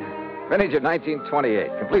 all right. Vintage of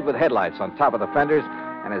 1928, complete with headlights on top of the fenders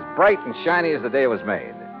and as bright and shiny as the day it was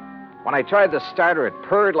made. When I tried the starter, it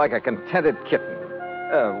purred like a contented kitten.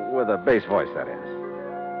 With a bass voice, that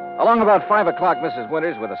is. Along about 5 o'clock, Mrs.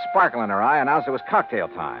 Winters, with a sparkle in her eye, announced it was cocktail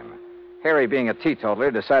time. Harry, being a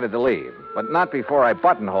teetotaler, decided to leave, but not before I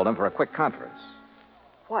buttonholed him for a quick conference.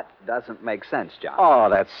 What doesn't make sense, John?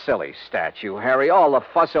 Oh, that silly statue, Harry. All the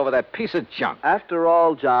fuss over that piece of junk. After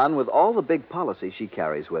all, John, with all the big policy she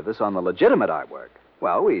carries with us on the legitimate artwork,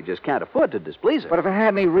 well, we just can't afford to displease her. But if it had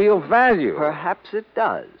any real value... Perhaps it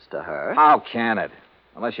does to her. How can it?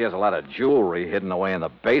 Unless she has a lot of jewelry hidden away in the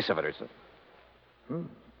base of it or something.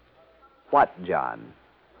 What, John?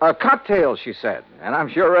 Cocktails, she said, and I'm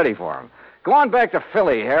sure ready for them. Go on back to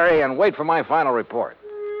Philly, Harry, and wait for my final report.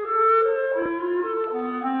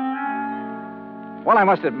 Well, I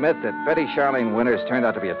must admit that Betty Charlene Winters turned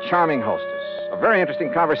out to be a charming hostess, a very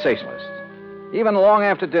interesting conversationalist. Even long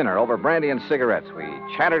after dinner, over brandy and cigarettes, we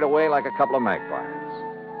chattered away like a couple of magpies.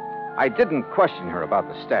 I didn't question her about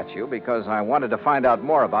the statue because I wanted to find out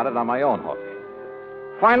more about it on my own hook.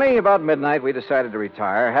 Finally, about midnight, we decided to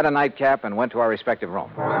retire, had a nightcap, and went to our respective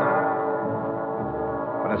rooms.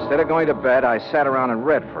 But instead of going to bed, I sat around and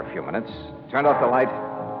read for a few minutes, turned off the light,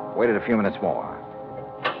 waited a few minutes more.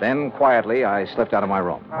 Then, quietly, I slipped out of my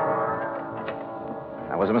room.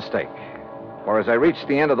 That was a mistake. For as I reached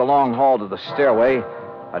the end of the long hall to the stairway,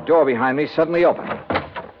 a door behind me suddenly opened.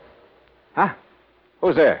 Huh?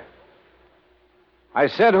 Who's there? I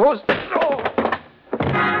said, who's...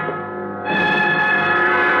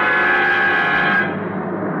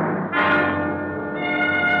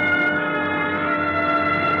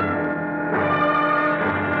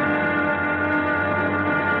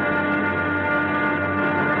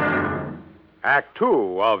 Act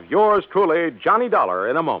two of yours truly, Johnny Dollar,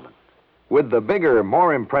 in a moment. With the bigger,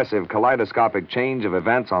 more impressive kaleidoscopic change of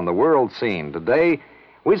events on the world scene today,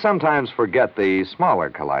 we sometimes forget the smaller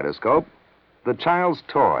kaleidoscope, the child's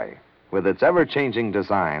toy, with its ever-changing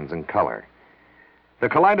designs and color. The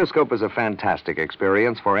kaleidoscope is a fantastic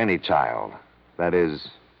experience for any child. That is,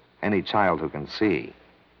 any child who can see.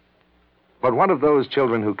 But what of those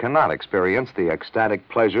children who cannot experience the ecstatic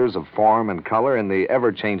pleasures of form and color in the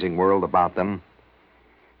ever-changing world about them?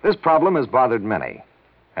 This problem has bothered many,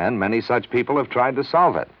 and many such people have tried to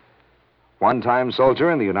solve it. One-time soldier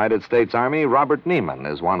in the United States Army, Robert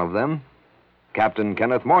Neiman, is one of them. Captain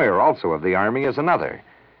Kenneth Moyer, also of the Army, is another.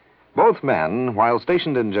 Both men, while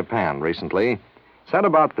stationed in Japan recently, set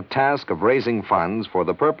about the task of raising funds for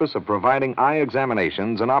the purpose of providing eye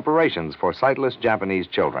examinations and operations for sightless Japanese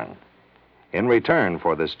children. In return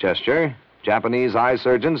for this gesture, Japanese eye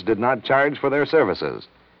surgeons did not charge for their services.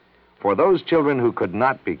 For those children who could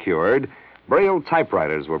not be cured, Braille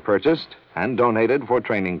typewriters were purchased and donated for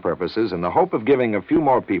training purposes in the hope of giving a few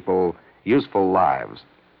more people useful lives.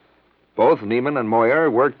 Both Neiman and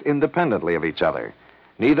Moyer worked independently of each other.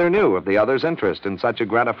 Neither knew of the other's interest in such a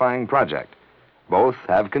gratifying project. Both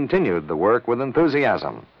have continued the work with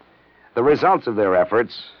enthusiasm. The results of their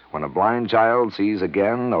efforts, when a blind child sees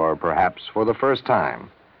again, or perhaps for the first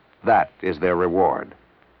time, that is their reward.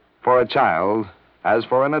 For a child, as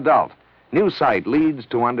for an adult, new sight leads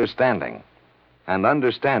to understanding. And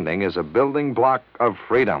understanding is a building block of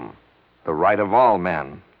freedom, the right of all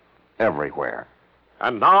men, everywhere.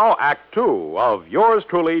 And now, Act two of yours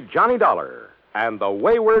truly, Johnny Dollar, and the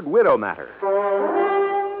Wayward Widow Matter.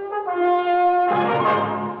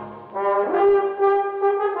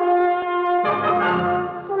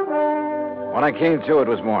 When I came to, it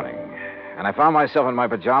was morning, and I found myself in my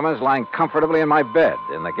pajamas lying comfortably in my bed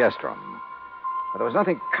in the guest room. But there was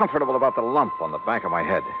nothing comfortable about the lump on the back of my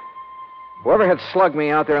head. Whoever had slugged me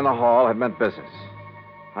out there in the hall had meant business.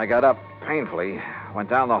 I got up painfully, went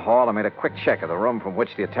down the hall, and made a quick check of the room from which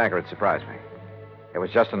the attacker had surprised me. It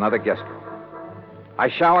was just another guest room. I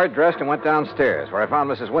showered, dressed, and went downstairs, where I found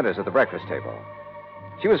Mrs. Winters at the breakfast table.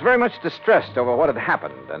 She was very much distressed over what had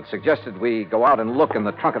happened and suggested we go out and look in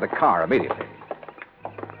the trunk of the car immediately.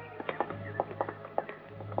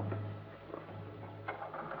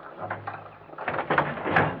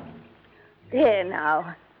 There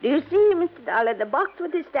now. Do you see, Mr. Dollar, the box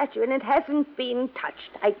with the statue in it hasn't been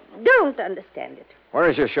touched. I don't understand it. Where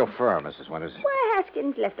is your chauffeur, Mrs. Winters? Why,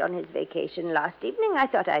 Haskins left on his vacation last evening. I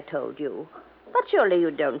thought I told you. But surely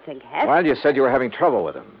you don't think Haskins... Well, you said you were having trouble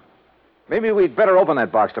with him. Maybe we'd better open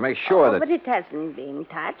that box to make sure that... But it hasn't been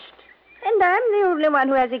touched. And I'm the only one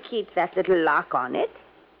who has a key to that little lock on it.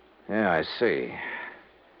 Yeah, I see.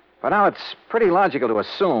 But now it's pretty logical to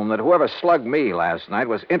assume that whoever slugged me last night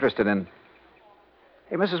was interested in...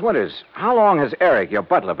 Hey, Mrs. Winters, how long has Eric, your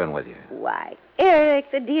butler, been with you? Why,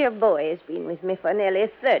 Eric, the dear boy, has been with me for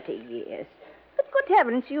nearly 30 years. But good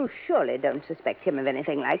heavens, you surely don't suspect him of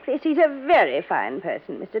anything like this. He's a very fine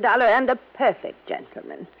person, Mr. Dollar, and a perfect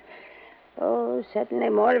gentleman. Oh, certainly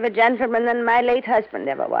more of a gentleman than my late husband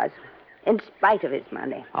ever was, in spite of his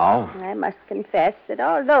money. Oh? I must confess that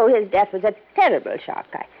although his death was a terrible shock,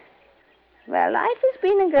 life has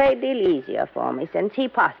been a great deal easier for me since he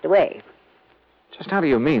passed away. Just how do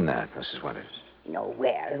you mean that, Mrs. Winters? No,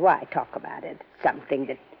 well, why talk about it? Something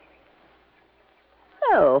that...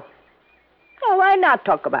 No, why not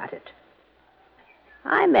talk about it?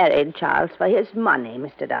 I married Charles for his money,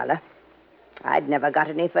 Mr. Dollar. I'd never got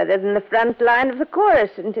any further than the front line of the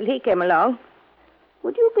chorus until he came along.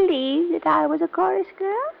 Would you believe that I was a chorus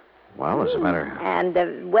girl? Well, as a matter... And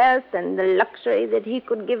the wealth and the luxury that he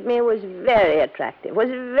could give me was very attractive, was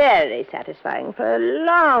very satisfying for a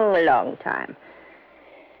long, long time.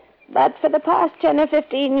 But for the past 10 or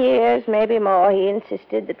 15 years, maybe more, he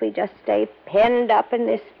insisted that we just stay penned up in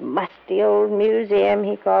this musty old museum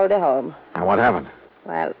he called a home. And what happened?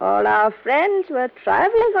 Well, all our friends were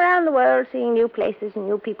traveling around the world, seeing new places and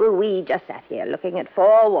new people. We just sat here looking at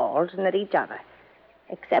four walls and at each other.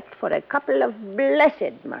 Except for a couple of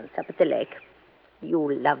blessed months up at the lake.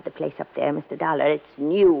 You'll love the place up there, Mr. Dollar. It's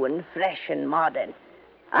new and fresh and modern.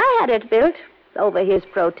 I had it built over his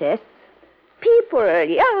protests.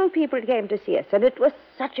 Young people came to see us, and it was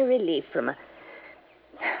such a relief from a...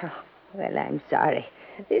 Well, I'm sorry.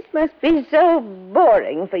 This must be so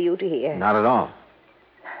boring for you to hear. Not at all.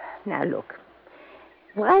 Now, look.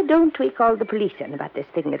 Why don't we call the police in about this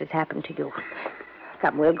thing that has happened to you?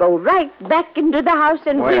 Come, we'll go right back into the house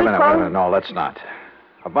and Wait a we'll minute. call... No, let's not.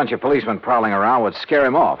 A bunch of policemen prowling around would scare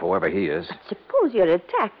him off, whoever he is. But suppose you're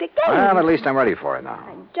attacked again. Well, at least I'm ready for it now.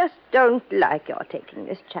 I just don't like your taking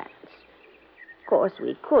this chance. Of course,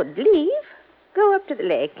 we could leave, go up to the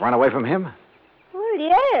lake. Run away from him? Well,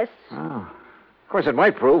 yes. Oh. Of course, it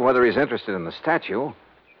might prove whether he's interested in the statue.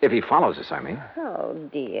 If he follows us, I mean. Oh,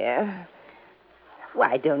 dear.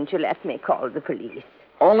 Why don't you let me call the police?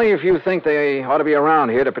 Only if you think they ought to be around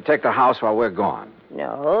here to protect the house while we're gone.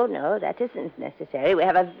 No, that isn't necessary. We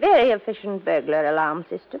have a very efficient burglar alarm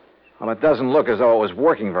system. Well, it doesn't look as though it was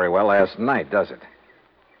working very well last night, does it?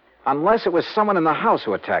 Unless it was someone in the house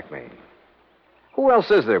who attacked me. Who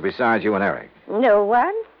else is there besides you and Eric? No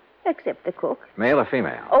one, except the cook. Male or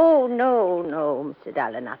female? Oh, no, Mr.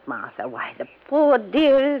 Dollar, not Martha. Why, the poor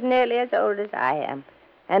dear is nearly as old as I am,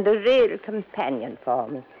 and a real companion for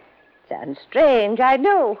me. Sounds strange, I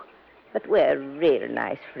know, but we're real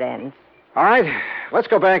nice friends. All right, let's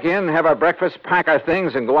go back in, have our breakfast, pack our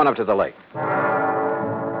things, and go on up to the lake.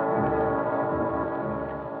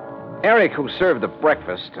 Eric, who served the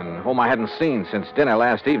breakfast and whom I hadn't seen since dinner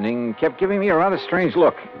last evening, kept giving me a rather strange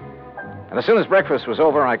look. And as soon as breakfast was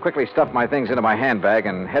over, I quickly stuffed my things into my handbag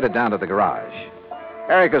and headed down to the garage.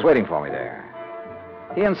 Eric was waiting for me there.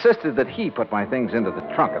 He insisted that he put my things into the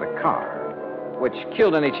trunk of the car, which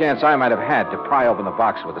killed any chance I might have had to pry open the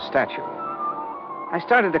box with the statue. I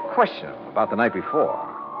started to question him about the night before,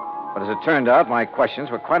 but as it turned out, my questions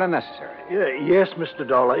were quite unnecessary. Yes, Mr.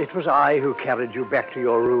 Dollar, it was I who carried you back to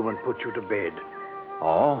your room and put you to bed.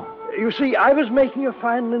 Oh? You see, I was making a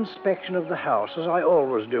final inspection of the house, as I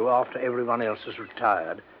always do after everyone else has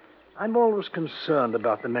retired. I'm always concerned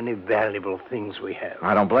about the many valuable things we have.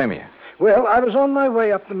 I don't blame you. Well, I was on my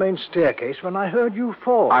way up the main staircase when I heard you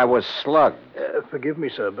fall. I was slugged. Forgive me,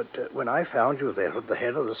 sir, but when I found you there at the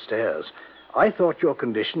head of the stairs, I thought your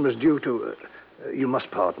condition was due to... you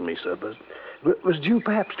must pardon me, sir, but was due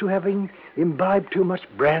perhaps to having imbibed too much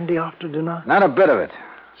brandy after dinner? Not a bit of it.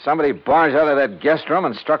 Somebody barged out of that guest room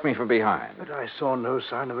and struck me from behind. But I saw no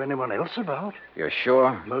sign of anyone else about. You're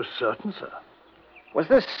sure? Most certain, sir. Was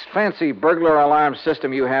this fancy burglar alarm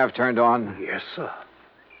system you have turned on? Yes, sir.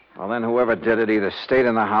 Well, then whoever did it either stayed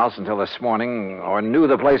in the house until this morning or knew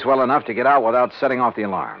the place well enough to get out without setting off the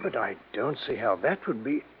alarm. But I don't see how that would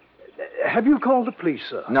be... Have you called the police,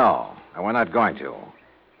 sir? No, and we're not going to.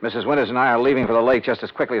 Mrs. Winters and I are leaving for the lake just as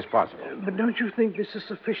quickly as possible. But don't you think this is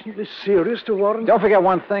sufficiently serious to warrant... Don't forget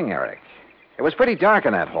one thing, Eric. It was pretty dark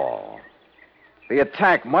in that hall. The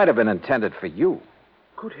attack might have been intended for you.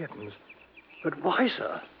 Good heavens. But why,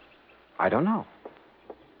 sir? I don't know.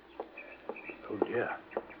 Oh, dear.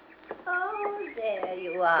 Oh, there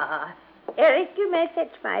you are. Eric, you may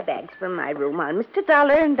fetch my bags from my room while Mr.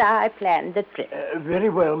 Dollar and I planned the trip. Very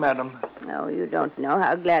well, madam. No, you don't know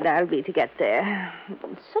how glad I'll be to get there.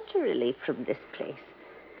 Such a relief from this place.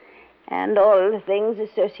 And all the things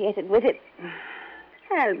associated with it.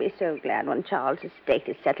 I'll be so glad when Charles' estate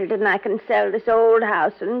is settled and I can sell this old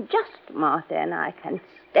house and just Martha and I can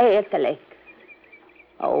stay at the lake.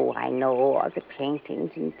 Oh, I know all the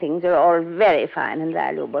paintings and things are all very fine and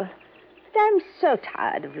valuable. But I'm so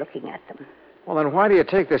tired of looking at them. Well, then why do you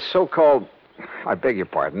take this so-called, I beg your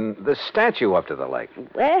pardon, the statue up to the lake?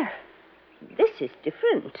 Well, this is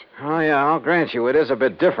different. Oh, yeah, I'll grant you it is a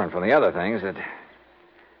bit different from the other things that...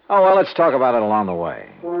 Oh, well, let's talk about it along the way.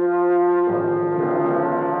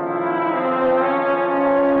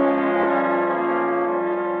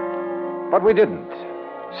 But we didn't.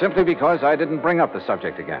 Simply because I didn't bring up the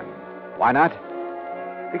subject again. Why not?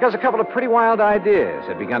 Because a couple of pretty wild ideas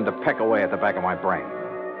had begun to peck away at the back of my brain.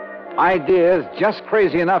 Ideas just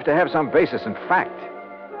crazy enough to have some basis in fact.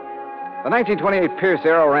 The 1928 Pierce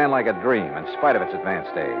Arrow ran like a dream in spite of its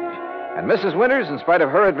advanced age. And Mrs. Winters, in spite of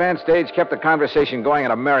her advanced age, kept the conversation going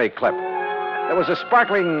at a merry clip. There was a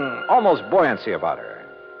sparkling, almost buoyancy about her.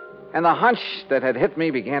 And the hunch that had hit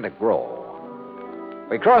me began to grow.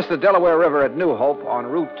 We crossed the Delaware River at New Hope on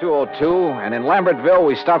Route 202, and in Lambertville,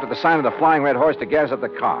 we stopped at the sign of the Flying Red Horse to gas up the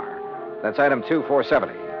car. That's item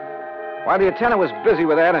 2470. While the attendant was busy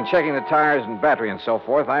with that and checking the tires and battery and so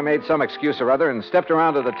forth, I made some excuse or other and stepped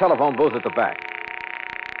around to the telephone booth at the back.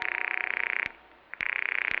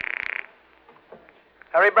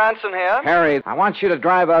 Harry Branson here. Harry, I want you to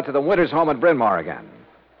drive out to the Winters home in Bryn Mawr again.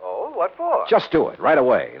 Oh, what for? Just do it, right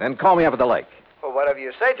away. Then call me up at the lake. Well, whatever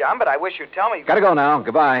you say, John, but I wish you'd tell me... Gotta go now.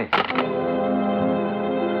 Goodbye.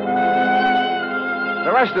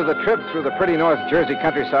 The rest of the trip through the pretty North Jersey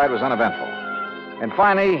countryside was uneventful. And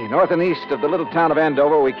finally, north and east of the little town of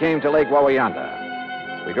Andover, we came to Lake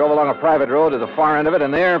Wawayanda. We drove along a private road to the far end of it,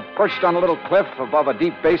 and there, perched on a little cliff above a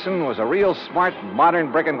deep basin, was a real smart,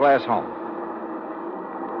 modern brick and glass home.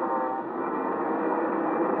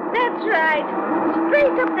 That's right.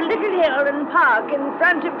 Straight up the little hill and park in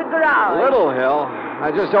front of the garage. Little hill?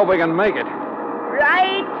 I just hope we can make it.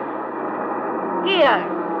 Right here.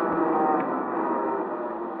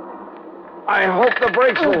 I hope the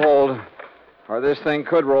brakes will hold, or this thing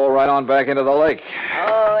could roll right on back into the lake.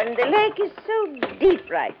 Oh, and the lake is so deep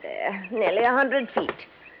right there, nearly 100 feet.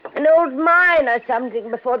 An old mine or something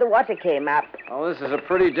before the water came up. Oh, this is a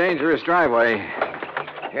pretty dangerous driveway.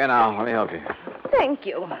 Here now, let me help you. Thank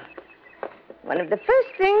you. One of the first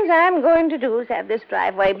things I'm going to do is have this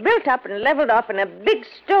driveway built up and leveled off and a big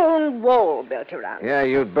stone wall built around it. Yeah,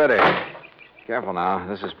 you'd better. Careful now.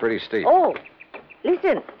 This is pretty steep. Oh,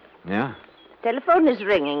 listen. Yeah? Telephone is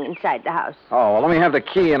ringing inside the house. Oh, well, let me have the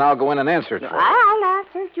key and I'll go in and answer it for you. I'll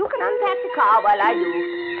answer it. You can unpack the car while I do.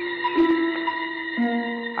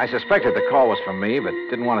 I suspected the call was from me, but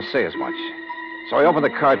didn't want to say as much. So I opened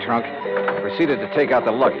the car trunk and proceeded to take out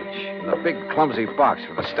the luggage and the big, clumsy box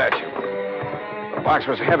for the statue. The box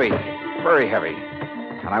was heavy, very heavy.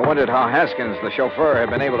 And I wondered how Haskins, the chauffeur,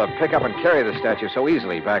 had been able to pick up and carry the statue so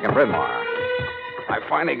easily back in Bryn Mawr. I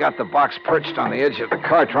finally got the box perched on the edge of the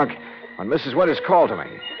car trunk when Mrs. Winters called to me.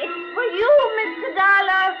 It's for you, Mr.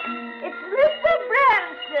 Dollar. It's Mr.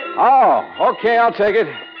 Branson. Oh, okay, I'll take it.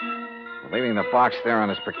 Leaving the box there on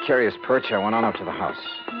his precarious perch, I went on up to the house.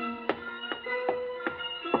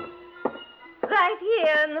 Right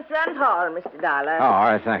here in the front hall, Mr. Dollar. Oh, all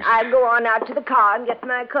right, thanks. I'll go on out to the car and get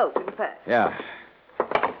my coat and purse. Yeah.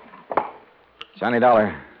 Johnny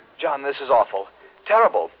Dollar. John, this is awful.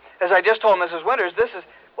 Terrible. As I just told Mrs. Winters, this is...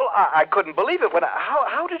 Well, I couldn't believe it.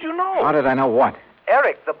 How did you know? How did I know what?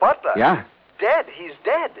 Eric, the butler. Yeah? Dead. He's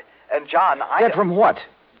dead. And, John, Dead from what?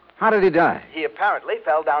 How did he die? He apparently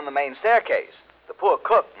fell down the main staircase. The poor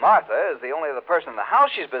cook, Martha, is the only other person in the house.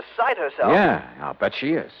 She's beside herself. Yeah, I'll bet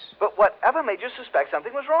she is. But whatever made you suspect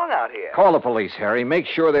something was wrong out here? Call the police, Harry. Make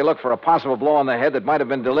sure they look for a possible blow on the head that might have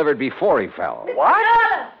been delivered before he fell. What?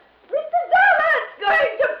 Mr. Dollar's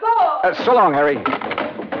going to fall. So long, Harry.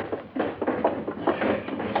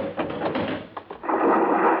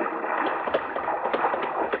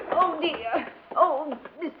 Oh, dear. Oh,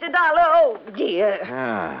 Mr. Dollar, oh, dear.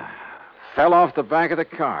 Ah, fell off the back of the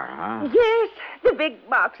car, huh? Yes, the big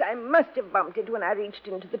box. I must have bumped it when I reached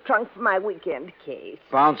into the trunk for my weekend case.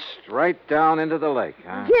 Bounced right down into the lake,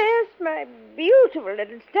 huh? Yes, my beautiful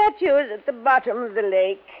little statue is at the bottom of the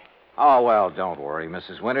lake. Oh, well, don't worry,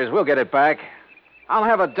 Mrs. Winters. We'll get it back. I'll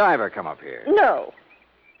have a diver come up here. No.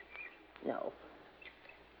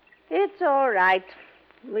 It's all right.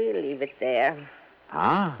 We'll leave it there.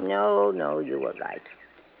 Huh? No, you were right.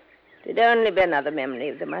 It'd only be another memory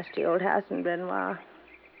of the musty old house in Bryn Mawr.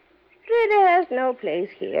 It really has no place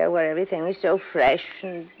here where everything is so fresh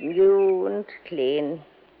and new and clean.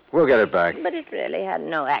 We'll get it back. But it really had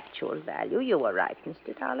no actual value. You were right,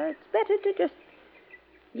 Mr. Dollar. It's better to just...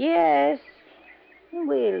 Yes,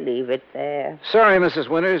 we'll leave it there. Sorry, Mrs.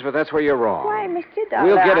 Winters, but that's where you're wrong. Why, Mr. Dollar...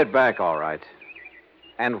 We'll get it back, all right.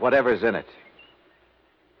 And whatever's in it.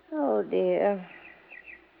 Oh, dear.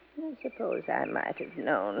 I suppose I might have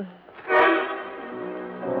known.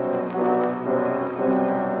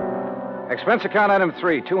 Expense account item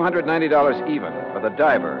 3, $290 even for the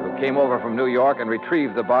diver who came over from New York and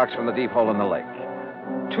retrieved the box from the deep hole in the lake.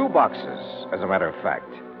 2 boxes, as a matter of fact.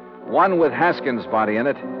 One with Haskins' body in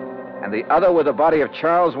it, and the other with the body of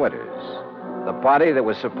Charles Winters, the body that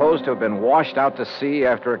was supposed to have been washed out to sea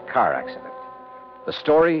after a car accident. The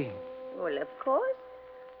story? Well, of course.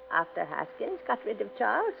 After Haskins got rid of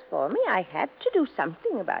Charles for me, I had to do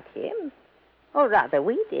something about him. Or rather,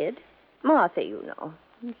 we did. Martha, you know.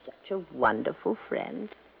 Such a wonderful friend.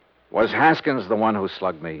 Was Haskins the one who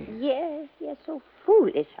slugged me? Yes, so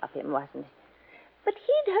foolish of him, wasn't it? But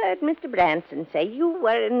he'd heard Mr. Branson say you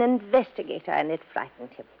were an investigator, and it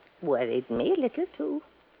frightened him. Worried me a little, too.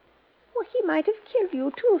 Well, he might have killed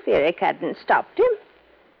you, too, if Eric hadn't stopped him.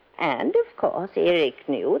 And, of course, Eric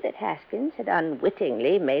knew that Haskins had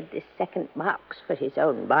unwittingly made this second box for his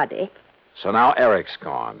own body. So now Eric's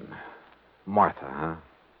gone. Martha, huh?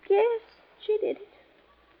 Yes, she did it.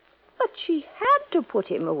 But she had to put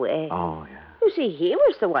him away. Oh, yeah. You see, he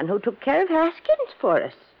was the one who took care of Haskins for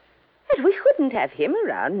us. And we couldn't have him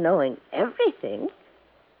around knowing everything.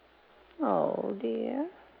 Oh, dear.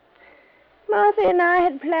 Martha and I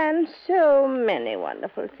had planned so many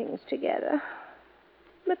wonderful things together.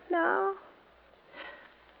 But now...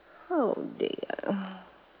 Oh, dear.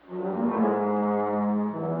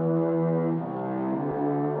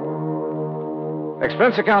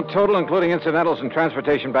 Expense account total, including incidentals and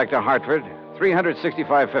transportation back to Hartford,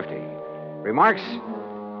 $365.50. Remarks?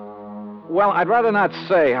 Well, I'd rather not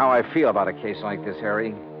say how I feel about a case like this,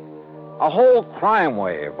 Harry. A whole crime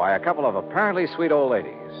wave by a couple of apparently sweet old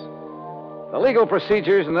ladies. The legal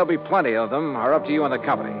procedures, and there'll be plenty of them, are up to you and the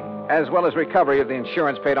company, as well as recovery of the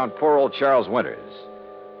insurance paid on poor old Charles Winters.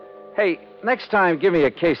 Hey, next time, give me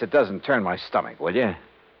a case that doesn't turn my stomach, will you?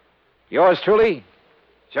 Yours truly,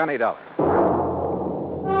 Johnny Dollar.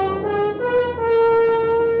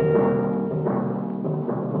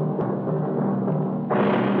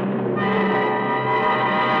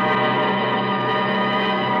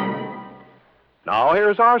 Now,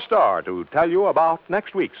 here's our star to tell you about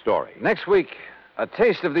next week's story. Next week, a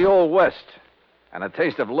taste of the Old West and a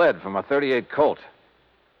taste of lead from a .38 Colt.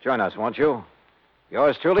 Join us, won't you?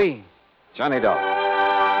 Yours truly, Johnny Dollar.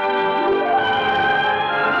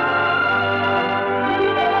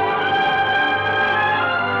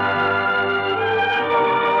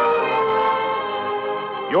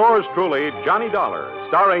 Yours truly, Johnny Dollar,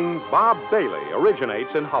 starring Bob Bailey,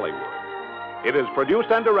 originates in Hollywood. It is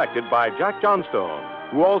produced and directed by Jack Johnstone,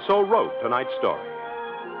 who also wrote tonight's story.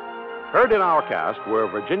 Heard in our cast were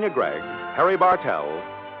Virginia Gregg, Harry Bartell,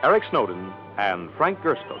 Eric Snowden, and Frank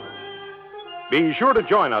Gerstle. Be sure to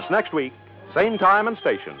join us next week, same time and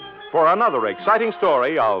station, for another exciting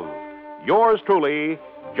story of Yours truly,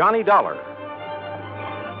 Johnny Dollar.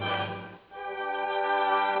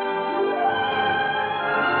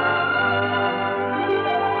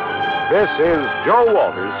 This is Joe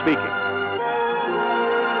Walters speaking.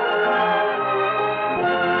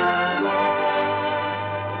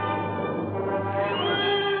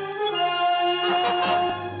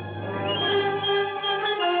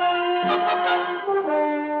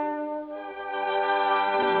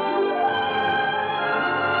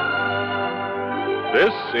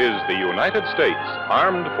 This is the United States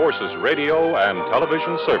Armed Forces Radio and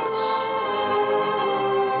Television Service.